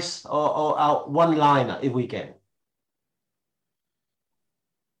advice or one liner if we can.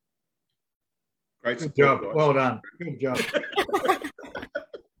 Great Good job. Well done. Good job.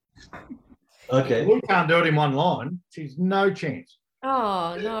 Okay. We can't do it in one line. She's no chance.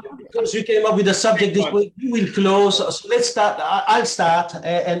 Oh, no. Because you came up with a subject this week, we will close. So let's start. I'll start.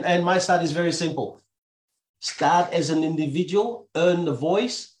 And my start is very simple. Start as an individual, earn the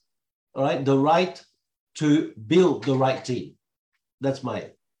voice, all right, the right to build the right team. That's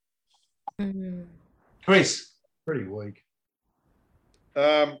mine. Mm-hmm. Chris. Pretty weak.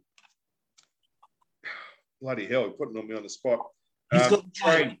 Bloody hell, you're putting me on the spot.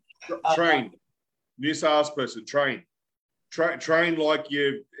 Train. New salesperson, train. Train like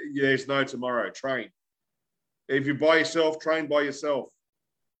there's no tomorrow. Train. If you're by yourself, train by yourself.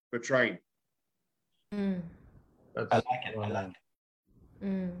 But train. Mm. I like it. I like it.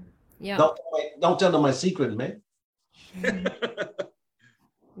 Mm. Yeah. Don't tell them my secret, man.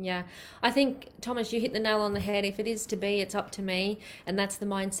 Yeah, I think, Thomas, you hit the nail on the head. If it is to be, it's up to me, and that's the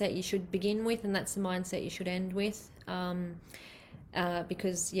mindset you should begin with, and that's the mindset you should end with.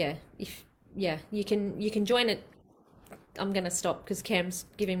 Because you can join it. I'm going to stop because Cam's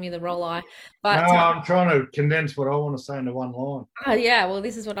giving me the roll eye. But no, I'm trying to condense what I want to say into one line. Oh yeah, well,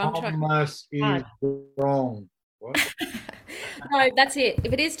 this is what I'm trying. Thomas is wrong. What? No, that's it.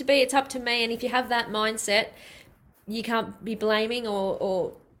 If it is to be, it's up to me, and if you have that mindset, you can't be blaming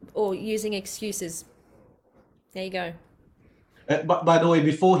or using excuses. There you go. But by the way,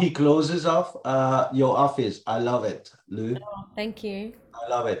 before he closes off, your office, I love it, Lou. Oh, thank you. I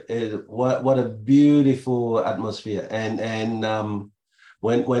love it. What a beautiful atmosphere. And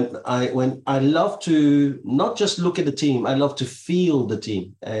when I love to not just look at the team, I love to feel the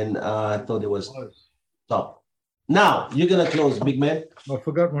team. And I thought it was top. Now you're gonna close, big man. I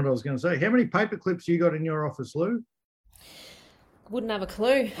forgot what I was going to say. How many paper clips you got in your office, Lou? Wouldn't have a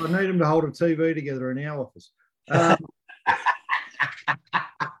clue. I need them to hold a TV together in our office.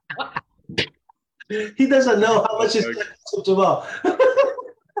 He doesn't know how much it's tomorrow.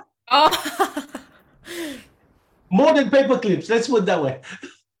 Oh. More than paper clips. Let's put it that way.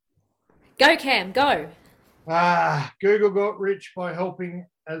 Go, Cam. Go. Google got rich by helping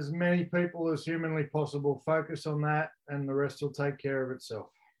as many people as humanly possible. Focus on that, and the rest will take care of itself.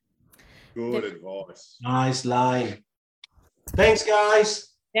 Good advice. Nice line. Thanks,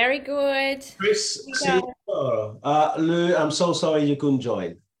 guys. Very good. Chris, see you tomorrow. Lou, I'm so sorry you couldn't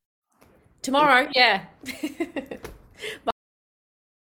join. Tomorrow, yeah. Bye.